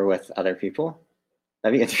other. We're with other people.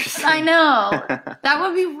 That'd be interesting. I know. That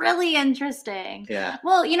would be really interesting. Yeah.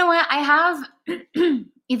 Well, you know what? I have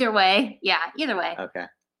either way. Yeah, either way. Okay.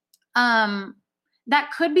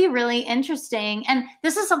 That could be really interesting. And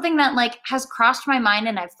this is something that like has crossed my mind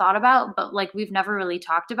and I've thought about, but like we've never really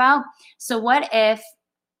talked about. So what if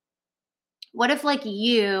like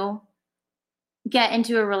you get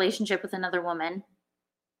into a relationship with another woman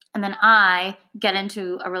and then I get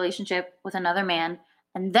into a relationship with another man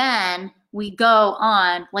and then we go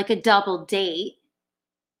on like a double date,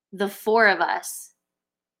 the four of us.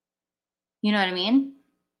 You know what I mean?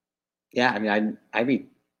 Yeah, I mean, I'd be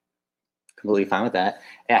completely fine with that.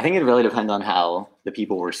 And I think it really depends on how the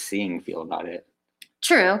people we're seeing feel about it.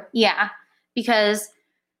 True. Yeah. Because,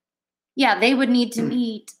 yeah, they would need to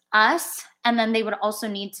meet us and then they would also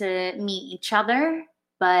need to meet each other.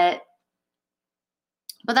 But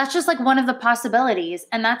that's just like one of the possibilities.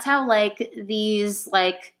 And that's how like these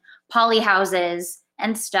like poly houses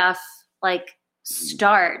and stuff like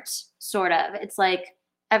start, sort of. It's like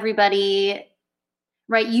everybody,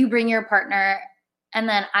 right? You bring your partner and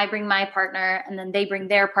then I bring my partner and then they bring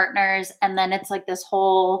their partners. And then it's like this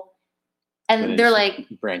whole, and they're like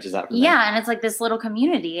branches out. Yeah. There. And it's like this little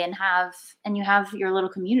community and you have your little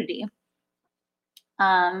community.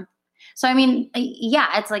 So, I mean,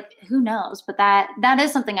 yeah, it's like, who knows? But that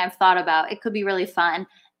is something I've thought about. It could be really fun.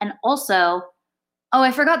 And also,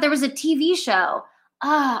 I forgot there was a TV show.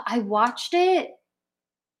 I watched it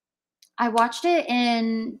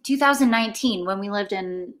in 2019 when we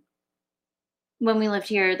lived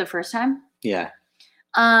here the first time. Yeah.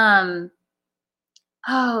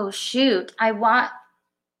 Oh, shoot. I watched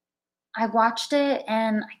it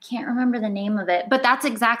and I can't remember the name of it, but that's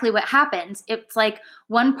exactly what happens. It's like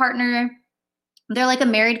one partner, they're like a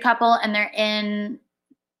married couple and they're in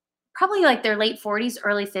probably like their late 40s,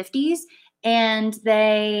 early 50s. And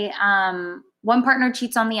they, one partner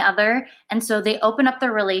cheats on the other. And so they open up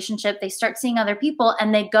their relationship, they start seeing other people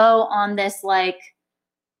and they go on this like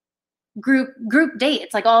group date.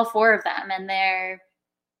 It's like all four of them and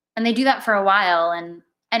they do that for a while. And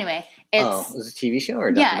anyway, it's a TV show or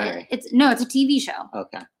a documentary? Yeah, it's a TV show.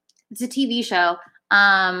 Okay. It's a TV show.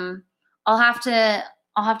 I'll have to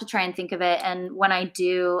try and think of it. And when I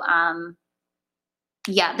do,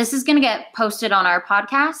 this is going to get posted on our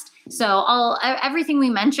podcast. So everything we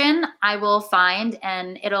mention, I will find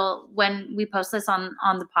and when we post this on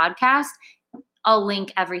the podcast, I'll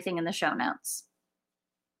link everything in the show notes.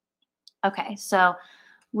 Okay. So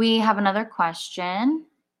we have another question.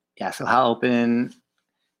 Yeah. So how open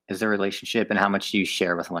is the relationship and how much do you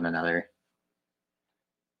share with one another?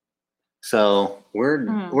 So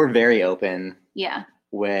we're very open. Yeah.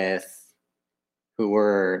 With who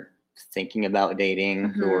we're thinking about dating,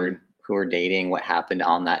 who we're dating, what happened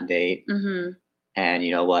on that date, and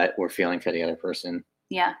you know what we're feeling for the other person.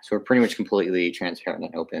 Yeah. So we're pretty much completely transparent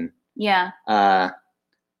and open. Yeah. I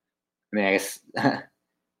mean, I guess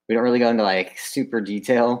we don't really go into like super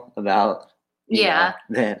detail about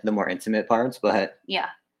the more intimate parts, but yeah,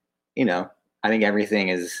 you know, I think everything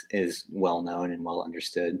is well known and well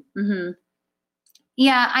understood. Mm-hmm.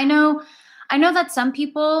 Yeah, I know that some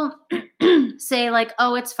people say like,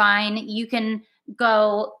 oh, it's fine, you can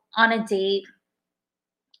go on a date,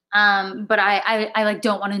 but I like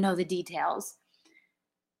don't want to know the details.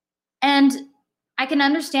 And I can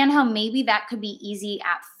understand how maybe that could be easy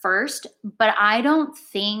at first, but I don't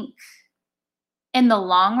think in the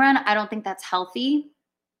long run, I don't think that's healthy.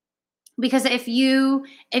 Because if you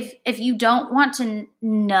don't want to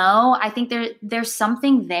know, I think there's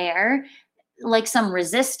something there, like some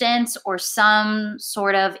resistance or some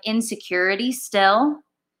sort of insecurity still.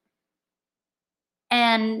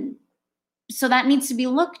 And so that needs to be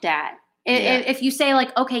looked at. If you say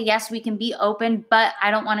like, okay, yes, we can be open, but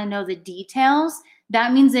I don't want to know the details,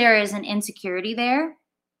 that means there is an insecurity there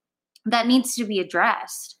that needs to be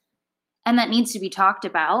addressed and that needs to be talked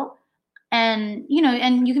about. And, you know,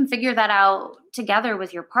 and you can figure that out together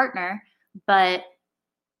with your partner. But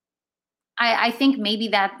I think maybe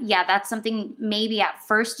that's something maybe at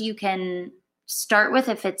first you can start with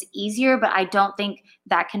if it's easier, but I don't think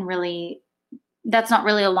that's not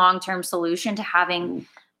really a long-term solution to having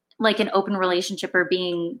like an open relationship or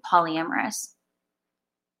being polyamorous?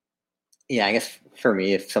 Yeah, I guess for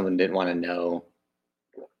me, if someone didn't want to know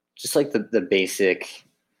just like the basic,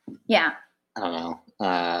 I don't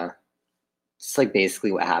know, just like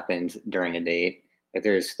basically what happened during a date. Like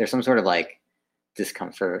there's some sort of like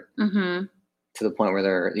discomfort to the point where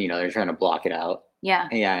they're trying to block it out. Yeah.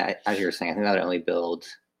 And yeah, as you were saying, I think that would only build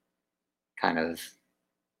kind of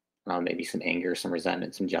maybe some anger, some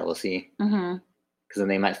resentment, some jealousy. Because then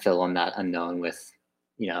they might fill in that unknown with,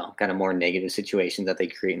 kind of more negative situations that they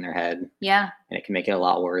create in their head. Yeah. And it can make it a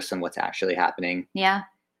lot worse than what's actually happening. Yeah.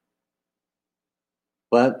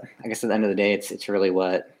 But I guess at the end of the day, it's really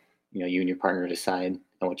what, you and your partner decide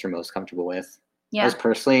and what you're most comfortable with. Yeah. As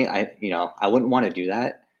personally, I wouldn't want to do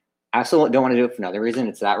that. I also don't want to do it for another reason.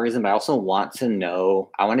 It's that reason, but I also want to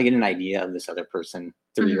know, I want to get an idea of this other person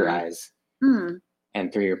through your eyes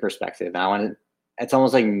and through your perspective. And it's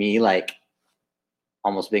almost like me, like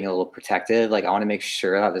almost being a little protective. Like I want to make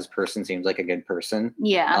sure that this person seems like a good person.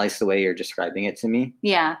 Yeah. At least the way you're describing it to me.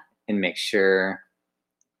 Yeah. And make sure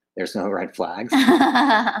there's no red flags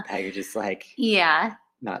that you're just like,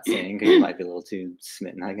 not saying because you might be a little too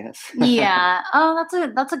smitten, I guess. Yeah. Oh,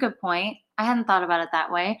 that's a good point. I hadn't thought about it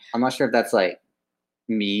that way. I'm not sure if that's like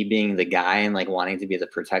me being the guy and like wanting to be the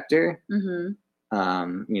protector. We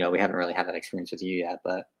haven't really had that experience with you yet,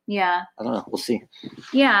 but yeah, I don't know. We'll see.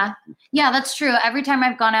 Yeah, that's true. Every time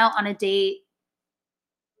I've gone out on a date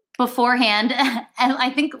beforehand, and I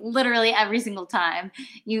think literally every single time,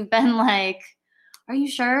 you've been like, "Are you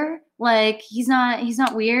sure? Like he's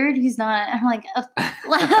not weird. He's not." I'm like,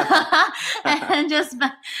 and just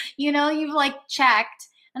you've like checked,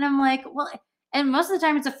 and I'm like, well. And most of the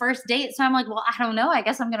time it's a first date. So I'm like, well, I don't know. I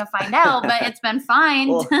guess I'm going to find out, but it's been fine.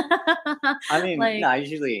 Well, I mean, no, I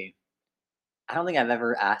don't think I've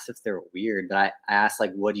ever asked if they're weird, but I asked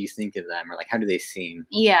like, what do you think of them? Or like, how do they seem?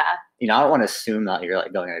 Yeah. I don't want to assume that you're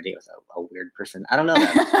like going on a date with a weird person. I don't know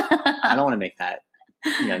that. I don't want to make that,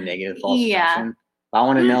 negative false assumption. But I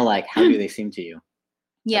want to know like, how do they seem to you?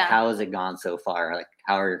 Yeah. Like, how has it gone so far? Like,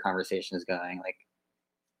 how are your conversations going? Like,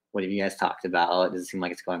 what have you guys talked about? Does it seem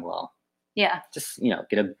like it's going well? Yeah. Just,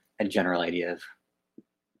 get a general idea of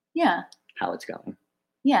how it's going.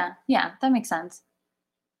 Yeah. That makes sense.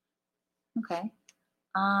 Okay.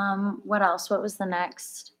 What else? What was the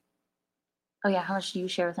next? Oh yeah. How much do you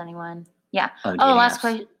share with anyone? Yeah. Last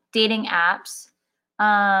question. Dating apps.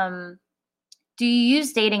 Do you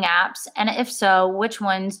use dating apps? And if so, which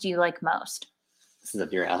ones do you like most? This is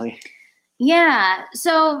up your alley. Yeah.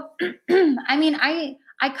 So, I mean, I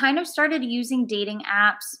kind of started using dating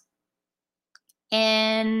apps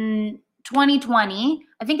in 2020.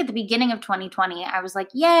 I think at the beginning of 2020, I was like,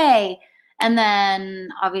 yay. And then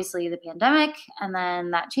obviously the pandemic, and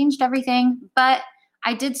then that changed everything. But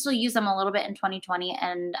I did still use them a little bit in 2020,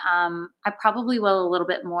 and I probably will a little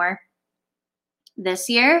bit more this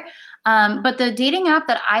year. But the dating app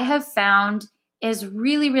that I have found is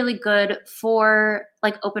really, really good for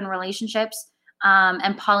like open relationships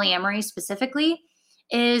and polyamory specifically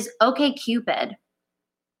is OkCupid.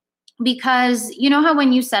 Because you know how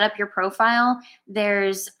when you set up your profile,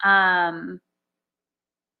 there's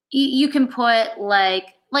you can put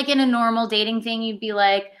like in a normal dating thing, you'd be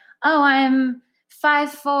like, oh, I'm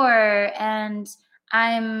 5'4" and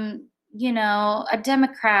I'm, a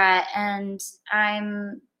Democrat and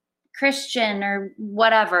I'm Christian or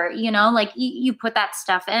whatever, like you put that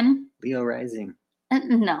stuff in. Leo rising.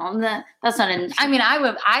 No, that's not in. I mean,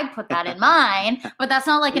 I'd put that in mine, but that's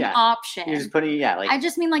not like an option. You're just putting, I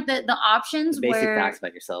just mean like the options, the basic facts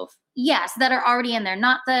about yourself. Yes, that are already in there.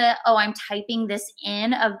 Not I'm typing this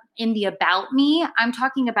in the about me. I'm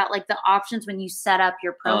talking about like the options when you set up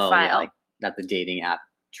your profile. Oh, yeah, like that the dating app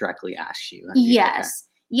directly asks you. Yes,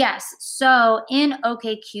 yes. So in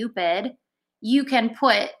OkCupid, you can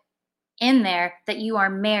put in there that you are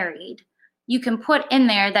married. You can put in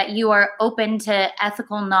there that you are open to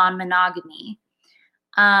ethical non-monogamy.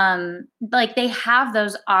 Like they have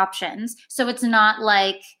those options. So it's not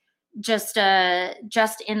like just in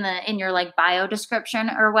your like bio description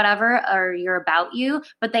or whatever, or your about you,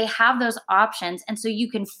 but they have those options. And so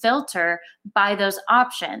you can filter by those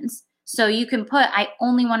options. So you can put, I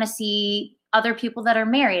only want to see other people that are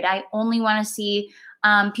married. I only want to see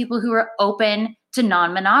people who are open to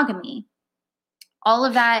non-monogamy. All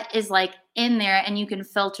of that is like in there and you can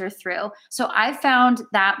filter through. So I found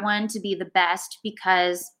that one to be the best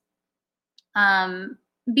because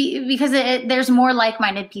there's more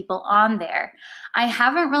like-minded people on there. I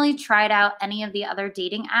haven't really tried out any of the other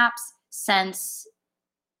dating apps since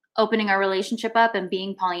opening our relationship up and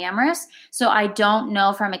being polyamorous. So I don't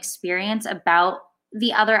know from experience about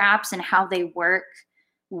the other apps and how they work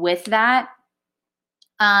with that.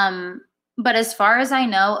 But as far as I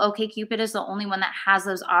know, OkCupid is the only one that has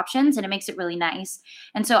those options, and it makes it really nice.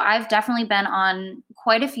 And so I've definitely been on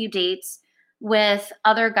quite a few dates with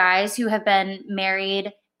other guys who have been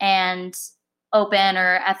married and open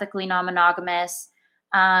or ethically non-monogamous.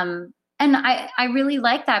 And I really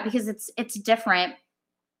like that because it's different,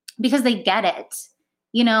 because they get it.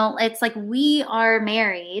 You know, it's like, we are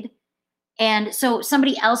married, and so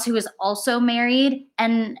somebody else who is also married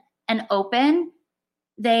and open,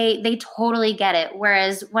 they totally get it.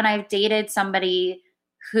 Whereas when I've dated somebody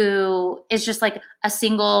who is just like a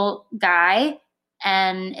single guy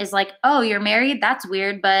and is like, oh, you're married? That's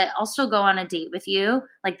weird, but I'll still go on a date with you.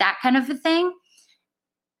 Like that kind of a thing.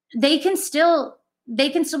 They can still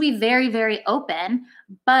be very, very open,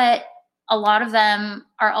 but a lot of them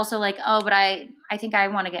are also like, oh, but I think I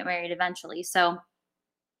want to get married eventually. So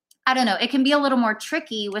I don't know. It can be a little more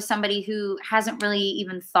tricky with somebody who hasn't really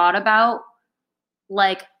even thought about,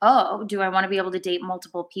 like, oh, do I want to be able to date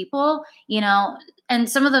multiple people? You know, and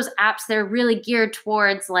some of those apps, they're really geared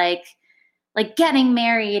towards like getting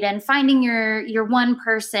married and finding your one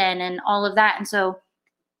person and all of that. And so,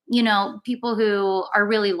 you know, people who are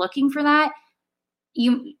really looking for that,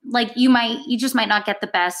 you just might not get the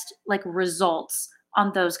best like results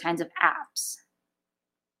on those kinds of apps.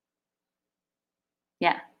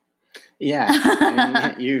 Yeah. Yeah.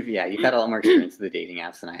 I mean, you've had a lot more experience with the dating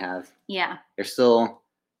apps than I have. Yeah. They're still,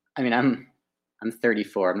 I mean, I'm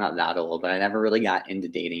 34. I'm not that old, but I never really got into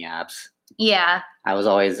dating apps. Yeah. I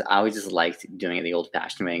always just liked doing it the old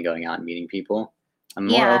fashioned way and going out and meeting people. I'm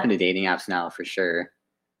more open to dating apps now for sure.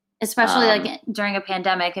 Especially like during a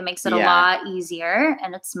pandemic, it makes it a lot easier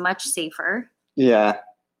and it's much safer. Yeah.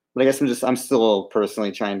 But I guess I'm still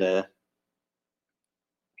personally trying to,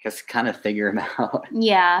 I guess, kind of figure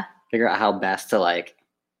out how best to like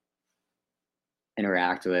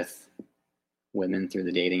interact with women through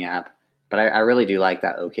the dating app. But I really do like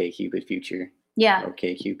that OkCupid feature. Yeah.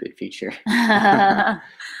 OkCupid feature. Yeah,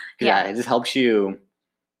 it just helps you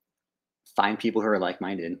find people who are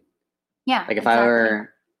like-minded. Yeah. Like if I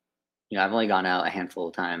were, you know, I've only gone out a handful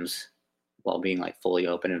of times while being like fully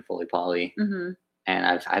open and fully poly. Mm-hmm.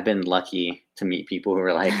 And I've been lucky to meet people who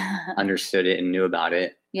were like understood it and knew about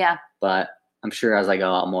it. Yeah. But I'm sure as I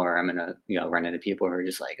go out more, I'm gonna, you know, run into people who are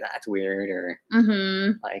just like, that's weird, or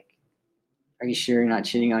like, are you sure you're not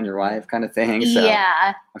cheating on your wife, kind of thing. So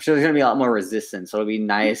yeah. I'm sure there's gonna be a lot more resistance. So it'll be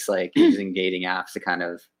nice, like using dating apps to kind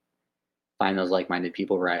of find those like-minded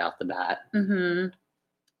people right off the bat. Mm-hmm.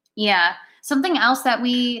 Yeah. Something else that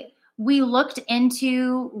we looked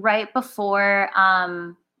into right before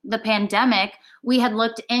the pandemic, we had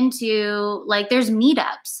looked into like, there's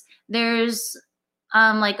meetups. There's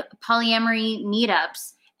like polyamory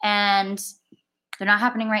meetups, and they're not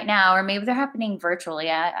happening right now, or maybe they're happening virtually.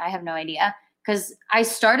 I have no idea, because I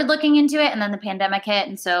started looking into it and then the pandemic hit,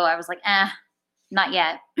 and so I was like, not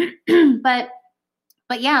yet. but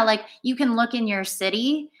yeah, like you can look in your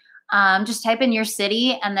city, just type in your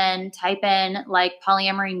city and then type in like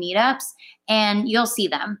polyamory meetups and you'll see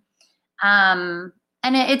them. And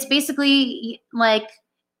it's basically like,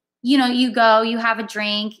 you know, you go, you have a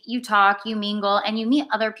drink, you talk, you mingle, and you meet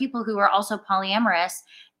other people who are also polyamorous.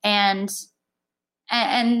 And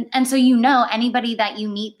so, you know, anybody that you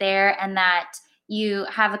meet there and that you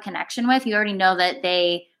have a connection with, you already know that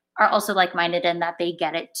they are also like-minded and that they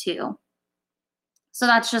get it too. So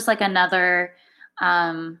that's just like another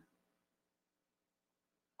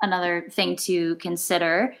thing to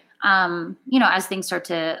consider, you know, as things start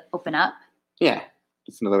to open up. Yeah.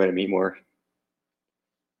 It's another way to meet more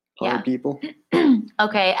people.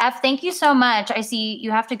 Okay. F, thank you so much. I see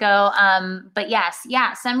you have to go. But yes,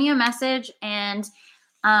 send me a message and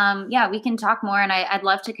we can talk more. And I'd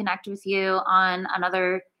love to connect with you on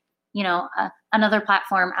another, you know, another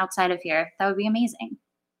platform outside of here. That would be amazing.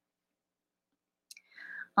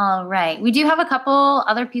 All right. We do have a couple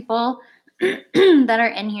other people that are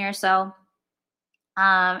in here. So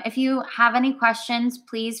if you have any questions,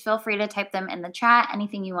 please feel free to type them in the chat.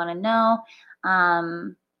 Anything you want to know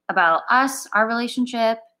about us, our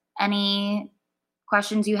relationship, any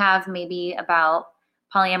questions you have maybe about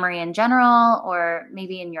polyamory in general, or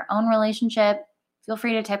maybe in your own relationship, feel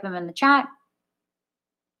free to type them in the chat.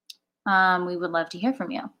 We would love to hear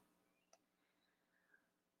from you.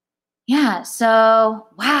 Yeah, so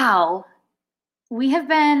wow. We have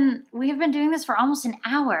been doing this for almost an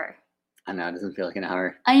hour. I know, it doesn't feel like an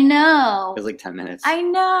hour. I know. It feels like 10 minutes. I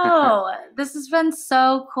know. This has been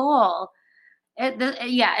so cool.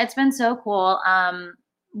 It's been so cool.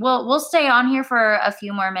 We'll stay on here for a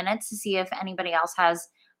few more minutes to see if anybody else has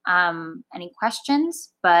any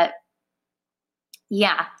questions. But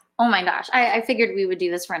Yeah. Oh my gosh. I figured we would do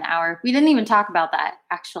this for an hour. We didn't even talk about that,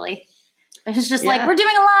 actually. It was just like, we're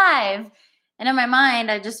doing a live. And in my mind,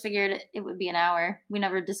 I just figured it would be an hour. We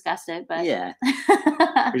never discussed it, but. Yeah.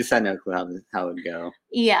 We just had no clue how it would go.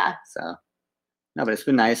 Yeah. So, no, but it's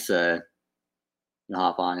been nice to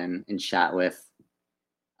hop on and chat with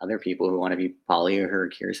other people who want to be poly or who are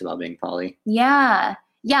curious about being poly. Yeah.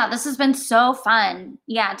 Yeah. This has been so fun.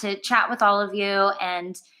 Yeah. To chat with all of you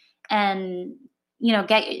and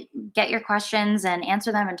get your questions and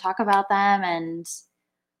answer them and talk about them. And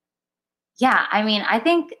yeah, I mean, I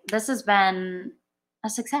think this has been a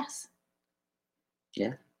success.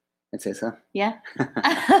 Yeah, I'd say so. Yeah.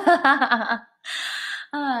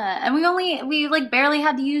 And we barely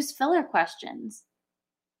had to use filler questions.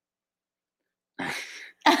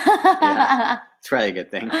 Yeah, it's probably a good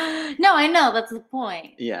thing. No, I know, that's the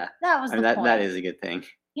point. Yeah. That was the point. That is a good thing.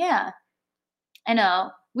 Yeah. I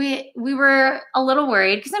know. We were a little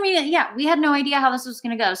worried because, I mean, yeah, we had no idea how this was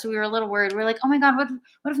going to go. So we were a little worried. We're like, oh my God, what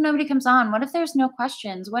if nobody comes on? What if there's no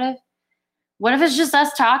questions? What if it's just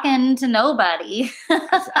us talking to nobody?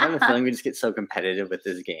 I have a feeling we just get so competitive with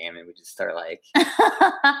this game and we just start like.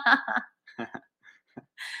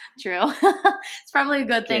 True. It's probably a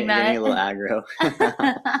good thing that. Getting a little aggro.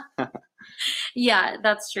 Yeah,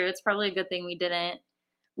 that's true. It's probably a good thing we didn't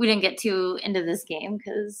get too into this game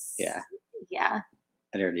because. Yeah. Yeah.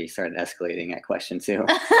 I'd already started escalating at question 2.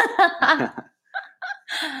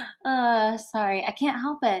 Sorry, I can't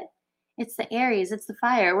help it. It's the Aries. It's the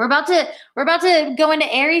fire. We're about to go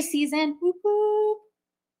into Aries season. Whoop, whoop.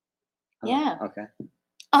 Yeah. Okay.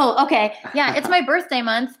 Oh, okay. Yeah, it's my birthday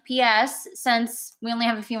month. P.S. Since we only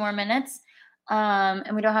have a few more minutes,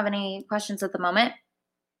 and we don't have any questions at the moment.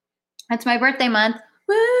 It's my birthday month.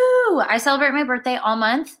 Woo! I celebrate my birthday all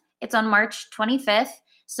month. It's on March 25th.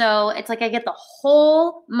 So it's like I get the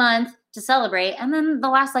whole month to celebrate and then the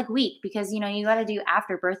last week because, you got to do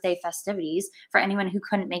after birthday festivities for anyone who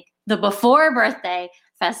couldn't make the before birthday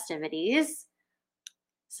festivities.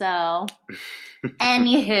 So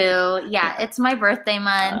anywho, yeah, it's my birthday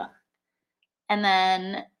month. And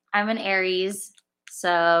then I'm an Aries.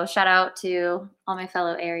 So shout out to all my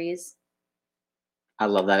fellow Aries. I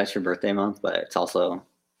love that it's your birthday month, but it's also,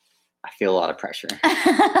 I feel a lot of pressure.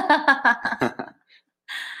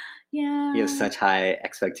 Yeah. You have such high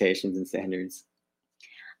expectations and standards.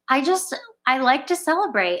 I like to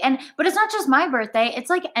celebrate. But it's not just my birthday. It's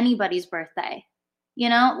like anybody's birthday.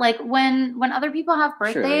 Like when other people have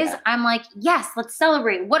birthdays, sure, yeah. I'm like, yes, let's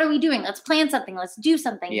celebrate. What are we doing? Let's plan something. Let's do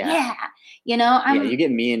something. Yeah. You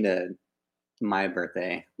get me into my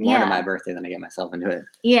birthday more to my birthday than I get myself into it.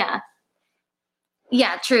 Yeah.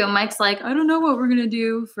 Yeah, true. Mike's like, I don't know what we're going to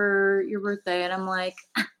do for your birthday. And I'm like,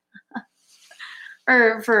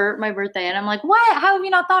 or for my birthday. And I'm like, what? How have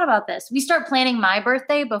you not thought about this? We start planning my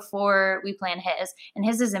birthday before we plan his, and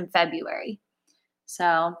his is in February.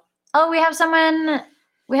 So, we have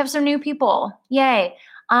some new people. Yay.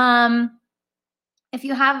 If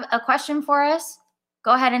you have a question for us,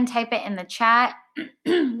 go ahead and type it in the chat.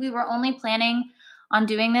 We were only planning on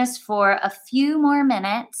doing this for a few more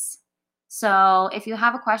minutes. So if you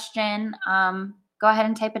have a question, go ahead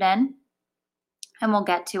and type it in and we'll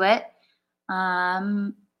get to it.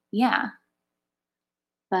 Yeah.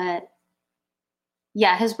 But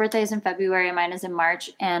yeah, his birthday is in February and mine is in March.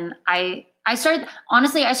 And I started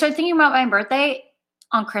thinking about my birthday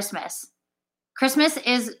on Christmas. Christmas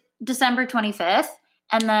is December 25th.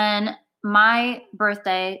 And then my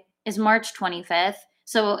birthday is March 25th.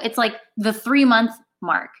 So it's like the 3-month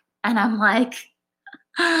mark. And I'm like,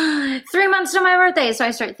 3 months to my birthday. So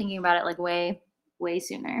I start thinking about it way, way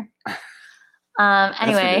sooner.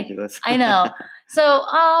 Anyway, I know.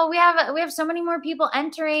 So, we have so many more people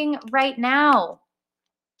entering right now.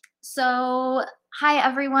 So, hi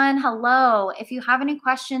everyone. Hello. If you have any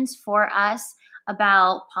questions for us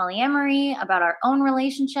about polyamory, about our own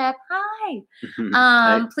relationship, hi.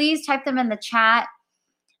 Please type them in the chat.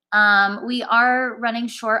 We are running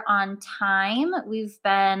short on time. We've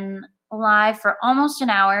been live for almost an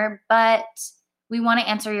hour, but we want to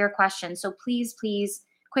answer your questions. So please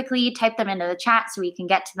quickly type them into the chat so we can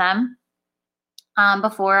get to them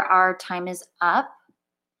before our time is up.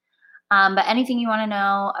 But anything you want to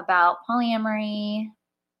know about polyamory,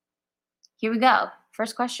 here we go.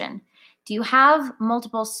 First question. Do you have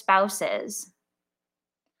multiple spouses?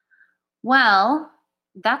 Well,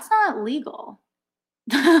 that's not legal.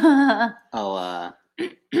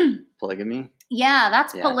 Polygamy? Yeah,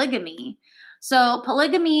 that's polygamy. So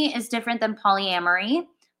polygamy is different than polyamory.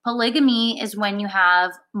 Polygamy is when you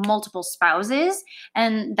have multiple spouses,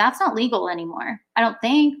 and that's not legal anymore. I don't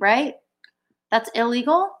think, right? That's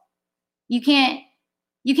illegal. You can't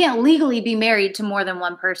You can't legally be married to more than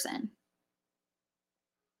one person.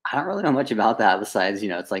 I don't really know much about that besides,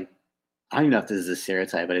 it's like, I don't even know if this is a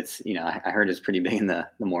stereotype, but it's, I heard it's pretty big in the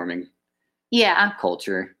Mormon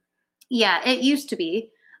culture. Yeah, it used to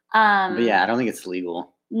be. But yeah, I don't think it's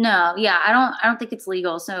legal. No, yeah, I don't think it's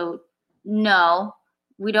legal. So no,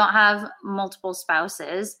 we don't have multiple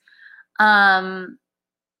spouses. Yeah.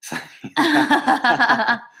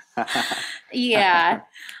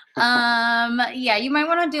 Yeah, you might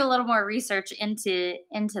want to do a little more research into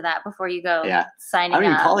that before you go signing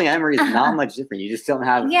up. Polyamory is not much different. You just don't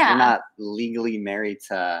have, you're not legally married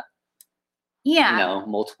to,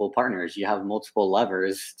 multiple partners. You have multiple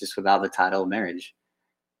lovers just without the title of marriage.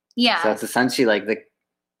 Yeah. So it's essentially like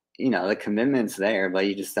the commitment's there, but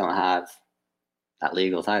you just don't have that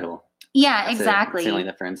legal title. Yeah, exactly. That's the only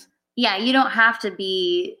difference. Yeah, you don't have to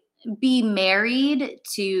be married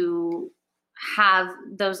to have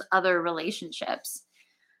those other relationships.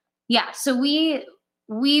 Yeah, so we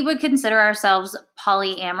would consider ourselves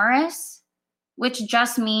polyamorous, which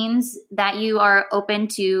just means that you are open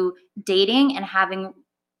to dating and having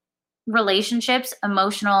relationships,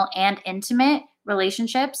 emotional and intimate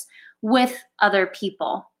relationships with other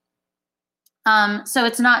people. So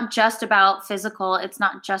it's not just about physical, it's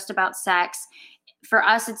not just about sex. For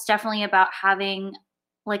us, it's definitely about having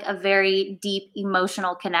like a very deep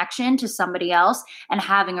emotional connection to somebody else and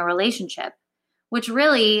having a relationship, which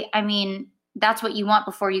really, I mean, that's what you want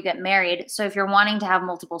before you get married. So if you're wanting to have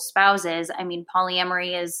multiple spouses, I mean,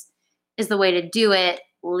 polyamory is the way to do it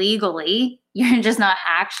legally. You're just not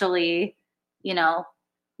actually,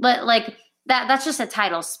 like that's just a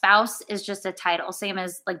title. Spouse is just a title, same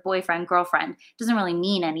as like boyfriend, girlfriend. Doesn't really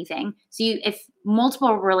mean anything. So if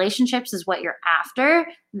multiple relationships is what you're after,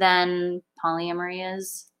 then polyamory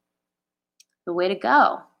is the way to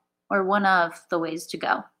go, or one of the ways to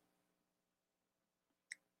go.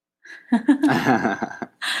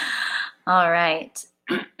 All right.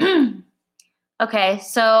 Okay,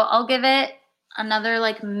 so I'll give it another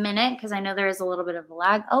like minute because I know there is a little bit of a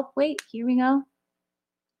lag. Oh, wait, here we go.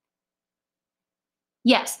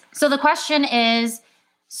 Yes. So the question is,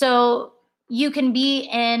 so you can be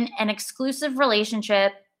in an exclusive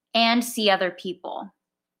relationship and see other people.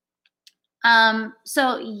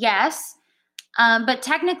 So yes, but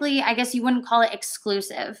technically, I guess you wouldn't call it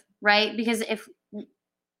exclusive, right? Because if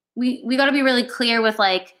we got to be really clear with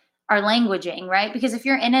like our languaging, right? Because if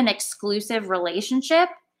you're in an exclusive relationship,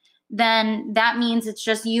 then that means it's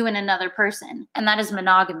just you and another person, and that is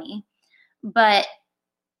monogamy. But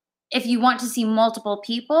if you want to see multiple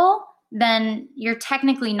people, then you're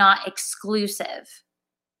technically not exclusive.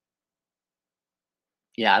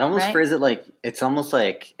 Yeah, I'd almost phrase it like, it's almost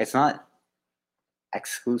like, it's not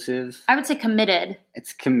exclusive. I would say committed.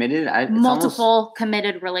 It's committed. Multiple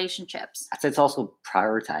committed relationships. I'd say it's also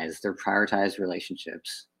prioritized. They're prioritized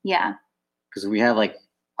relationships. Yeah. Because we have like,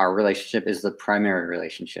 our relationship is the primary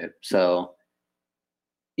relationship. So,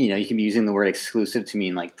 you can be using the word exclusive to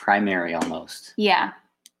mean like primary almost. Yeah.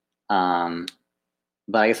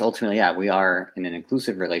 But I guess ultimately, yeah, we are in an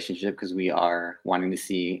inclusive relationship because we are wanting to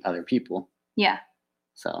see other people. Yeah.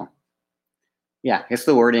 So, yeah, I guess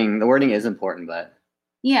the wording is important, but.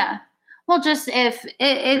 Yeah. Well, just if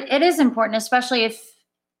it is important, especially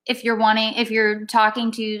if you're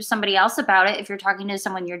talking to somebody else about it, if you're talking to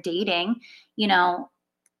someone you're dating, you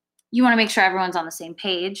want to make sure everyone's on the same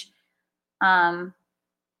page.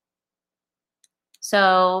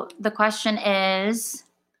 So the question is,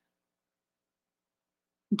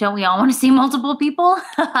 don't we all want to see multiple people?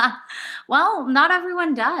 Well, not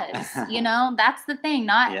everyone does. That's the thing.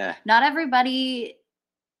 Not everybody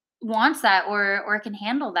wants that or can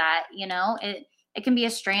handle that. It can be a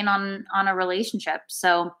strain on a relationship.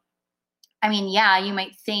 So, I mean, yeah, you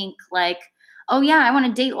might think like, oh yeah, I want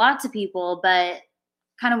to date lots of people, but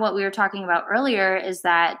kind of what we were talking about earlier is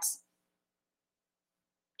that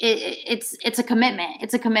it's a commitment.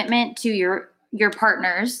 It's a commitment to your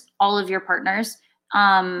partners, all of your partners.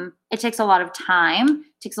 It takes a lot of time,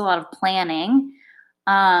 takes a lot of planning.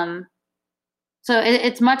 So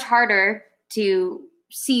it's much harder to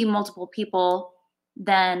see multiple people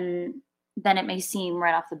than it may seem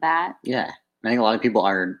right off the bat. Yeah. I think a lot of people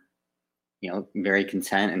are, very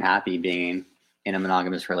content and happy being in a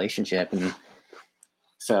monogamous relationship. And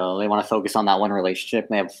so they want to focus on that one relationship.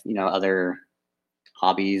 And they have, other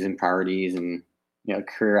hobbies and priorities and,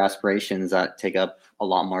 career aspirations that take up a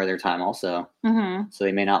lot more of their time also. Mm-hmm. So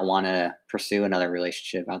they may not want to pursue another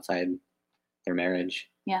relationship outside their marriage.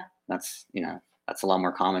 Yeah. That's a lot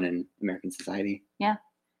more common in American society. Yeah.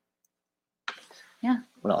 Yeah.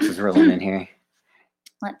 What else is relevant in here?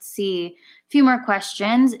 Let's see. A few more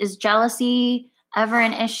questions. Is jealousy ever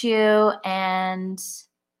an issue. And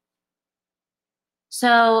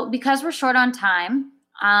so because we're short on time,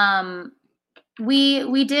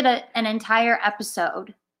 we did an entire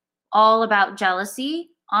episode all about jealousy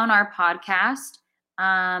on our podcast.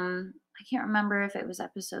 I can't remember if it was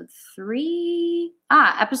episode 3.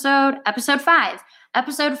 Episode 5.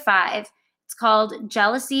 Episode 5. It's called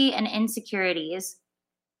Jealousy and Insecurities.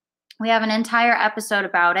 We have an entire episode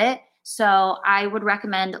about it. So I would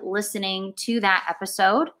recommend listening to that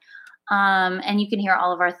episode. And you can hear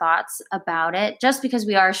all of our thoughts about it just because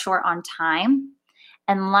we are short on time.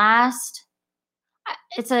 And last,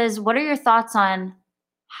 it says, what are your thoughts on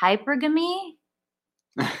hypergamy?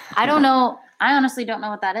 I don't know. I honestly don't know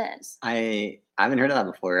what that is. I haven't heard of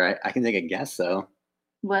that before. I can take a guess though.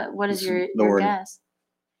 What is your guess?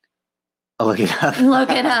 I'll look it up. Look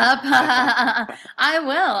it up. I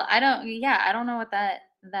will. I don't know what that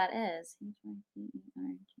is.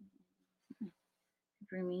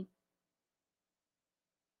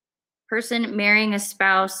 Person marrying a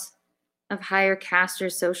spouse of higher caste or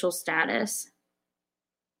social status.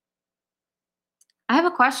 I have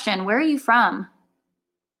a question. Where are you from?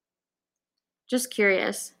 Just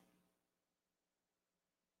curious.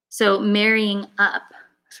 So marrying up.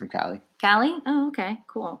 It's from Cali. Cali? Oh, okay,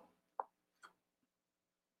 cool.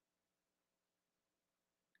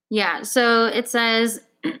 Yeah, so it says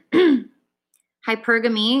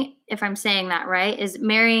hypergamy, if I'm saying that right, is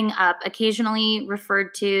marrying up, occasionally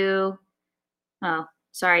referred to,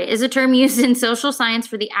 is a term used in social science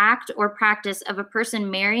for the act or practice of a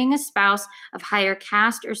person marrying a spouse of higher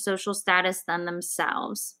caste or social status than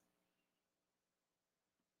themselves.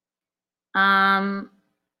 So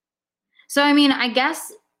I mean, I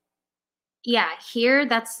guess, yeah, here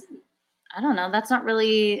that's not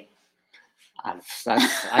really. I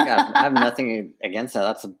have nothing against that.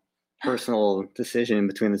 That's a personal decision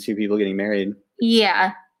between the two people getting married.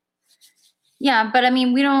 Yeah. Yeah, but I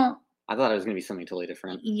mean, we don't. I thought it was going to be something totally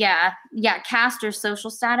different. Yeah. Caste or social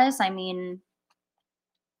status. I mean.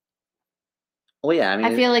 Well, yeah. I mean,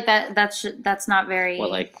 I feel like that's not very.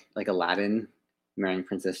 What, like Aladdin marrying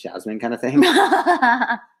Princess Jasmine kind of thing?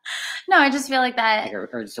 No, I just feel like that.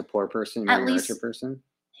 Or just a poor person marrying a richer person.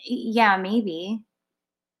 Yeah, maybe.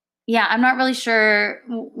 Yeah, I'm not really sure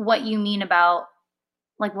what you mean about,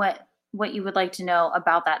 like, what you would like to know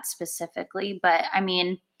about that specifically. But I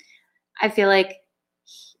mean, I feel like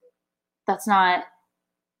that's not.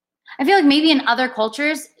 I feel like maybe in other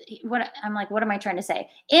cultures, what am I trying to say?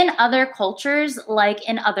 In other cultures, like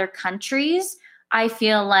in other countries, I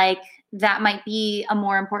feel like that might be a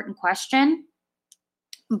more important question.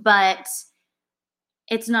 But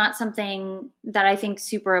it's not something that I think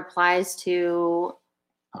super applies to,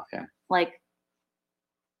 like,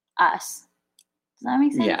 us. Does that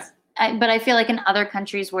make sense? Yeah. But I feel like in other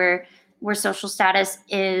countries where social status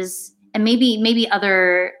is, and maybe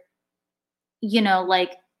other,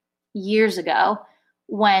 like years ago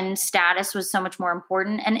when status was so much more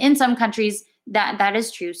important. And in some countries that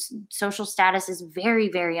is true. Social status is very,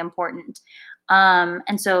 very important.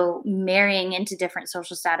 And so marrying into different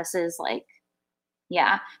social statuses, like,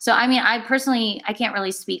 yeah. So, I mean, I can't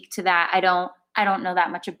really speak to that. I don't know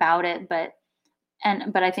that much about it, but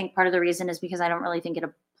I think part of the reason is because I don't really think it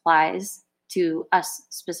applies to us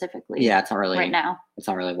specifically. Yeah, it's not really right now. It's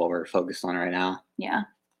not really what we're focused on right now. Yeah.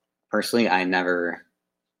 Personally, I never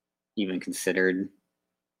even considered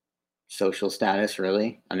social status,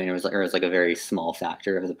 really. I mean, it was like a very small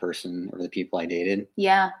factor of the person or the people I dated.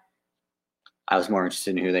 Yeah. I was more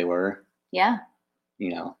interested in who they were. Yeah.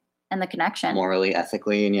 And the connection. Morally,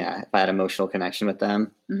 ethically, and if I had emotional connection with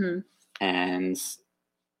them. Mm-hmm. And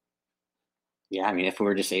yeah, I mean, if we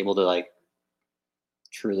were just able to, like,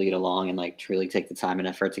 truly get along and, like, truly take the time and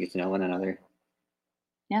effort to get to know one another.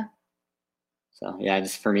 Yeah. So yeah,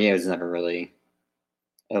 just for me, it was never really,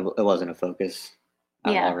 it wasn't a focus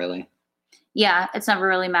at all, really. Yeah, it's never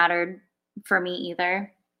really mattered for me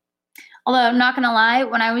either. Although I'm not going to lie,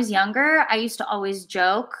 when I was younger, I used to always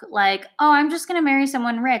joke like, oh, I'm just going to marry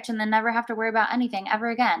someone rich and then never have to worry about anything ever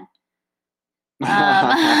again. Oh,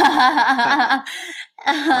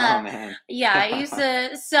 man. Yeah, I used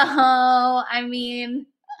to. So, I mean,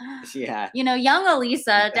 yeah, young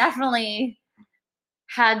Elisa definitely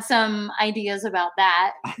had some ideas about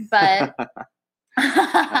that, but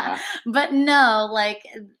but no, like,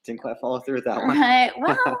 didn't quite follow through with that one. Right.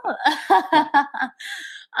 Well,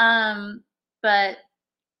 but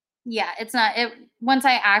yeah, it's not it. Once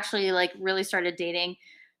I actually, like, really started dating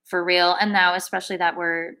for real, and now especially that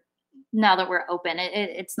we're open,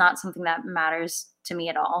 it's not something that matters to me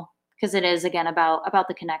at all, because it is, again, about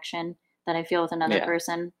the connection that I feel with another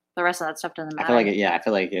person. The rest of that stuff doesn't matter. I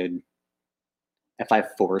feel like it would if I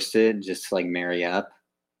forced it just to like marry up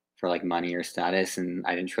for like money or status, and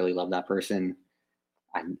I didn't truly love that person,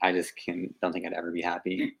 I just don't think I'd ever be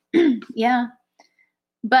happy. Yeah.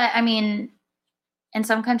 But I mean, in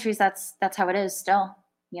some countries that's how it is still,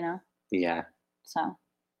 you know? Yeah. So.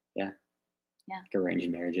 Yeah. Yeah. Like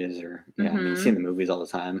arranged marriages or, I mean, you see in the movies all the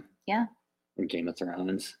time. Yeah. Or Game of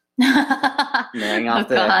Thrones. marrying off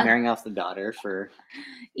the daughter for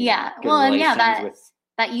yeah. Well, and yeah, with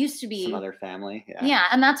that used to be some other family. Yeah,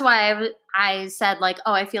 and that's why I said like,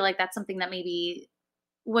 oh, I feel like that's something that maybe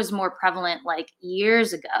was more prevalent like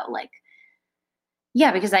years ago. Like,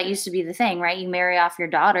 yeah, because that used to be the thing, right? You marry off your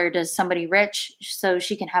daughter to somebody rich so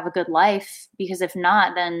she can have a good life. Because if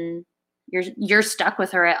not, then you're stuck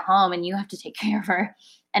with her at home and you have to take care of her.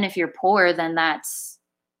 And if you're poor, then that's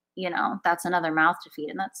another mouth to feed,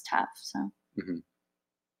 and that's tough. So. Mm-hmm.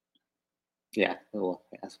 Yeah, well,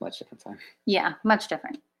 that's much different time. Yeah, much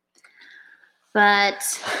different. But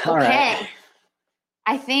okay, right.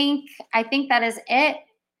 I think that is it.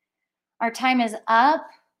 Our time is up.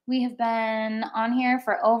 We have been on here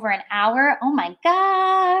for over an hour. Oh my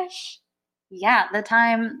gosh. Yeah, the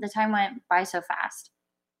time went by so fast.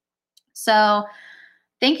 So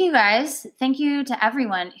thank you guys. Thank you to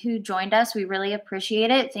everyone who joined us. We really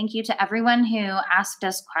appreciate it. Thank you to everyone who asked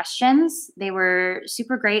us questions. They were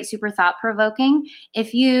super great, super thought-provoking.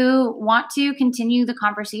 If you want to continue the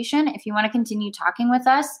conversation, if you want to continue talking with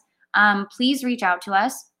us, please reach out to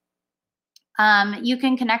us. You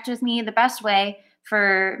can connect with me. The best way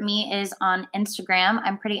for me is on Instagram.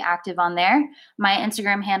 I'm pretty active on there. My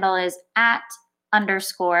Instagram handle is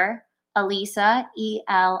 @_Elisa, ELISA.Janelle,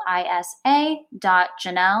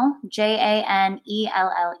 JANELLE.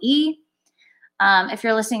 If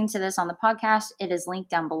you're listening to this on the podcast, it is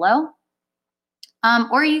linked down below.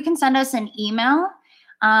 Or you can send us an email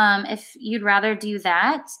if you'd rather do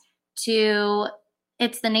that to,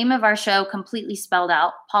 it's the name of our show completely spelled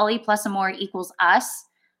out, Poly Plus Amore equals us,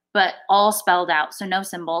 but all spelled out, so no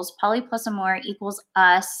symbols. Poly Plus Amore equals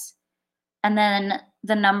us, and then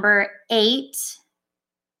the number 8,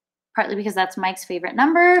 partly because that's Mike's favorite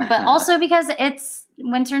number, but also because it's,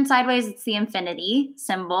 when turned sideways, it's the infinity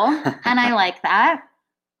symbol, and I like that.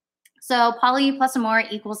 So Poly Plus Amore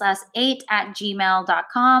equals us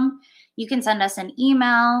 8@gmail.com. You can send us an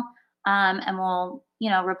email, and we'll,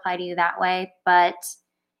 reply to you that way. But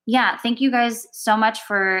yeah, thank you guys so much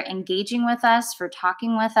for engaging with us, for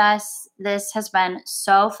talking with us. This has been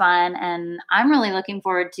so fun, and I'm really looking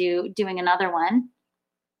forward to doing another one.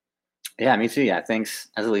 Yeah, me too. Yeah, thanks.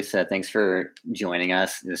 As Elise said, thanks for joining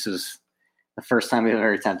us. This was the first time we've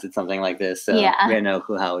ever attempted something like this, so yeah. We didn't know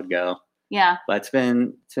how it would go. Yeah, but it's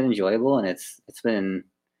been enjoyable, and it's been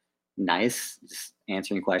nice just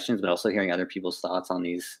answering questions, but also hearing other people's thoughts on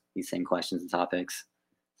these same questions and topics.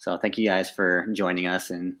 So thank you guys for joining us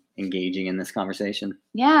and engaging in this conversation.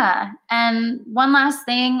 Yeah, and one last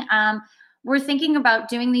thing, we're thinking about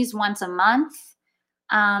doing these once a month.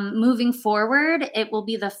 Moving forward, it will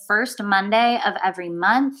be the first Monday of every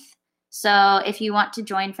month. So if you want to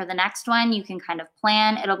join for the next one, you can kind of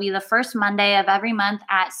plan. It'll be the first Monday of every month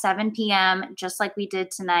at 7 p.m., just like we did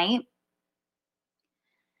tonight.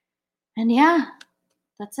 And yeah,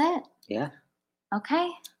 that's it. Yeah. Okay.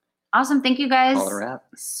 Awesome. Thank you guys Call it a wrap.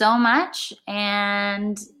 so much.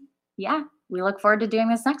 And yeah, we look forward to doing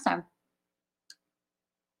this next time.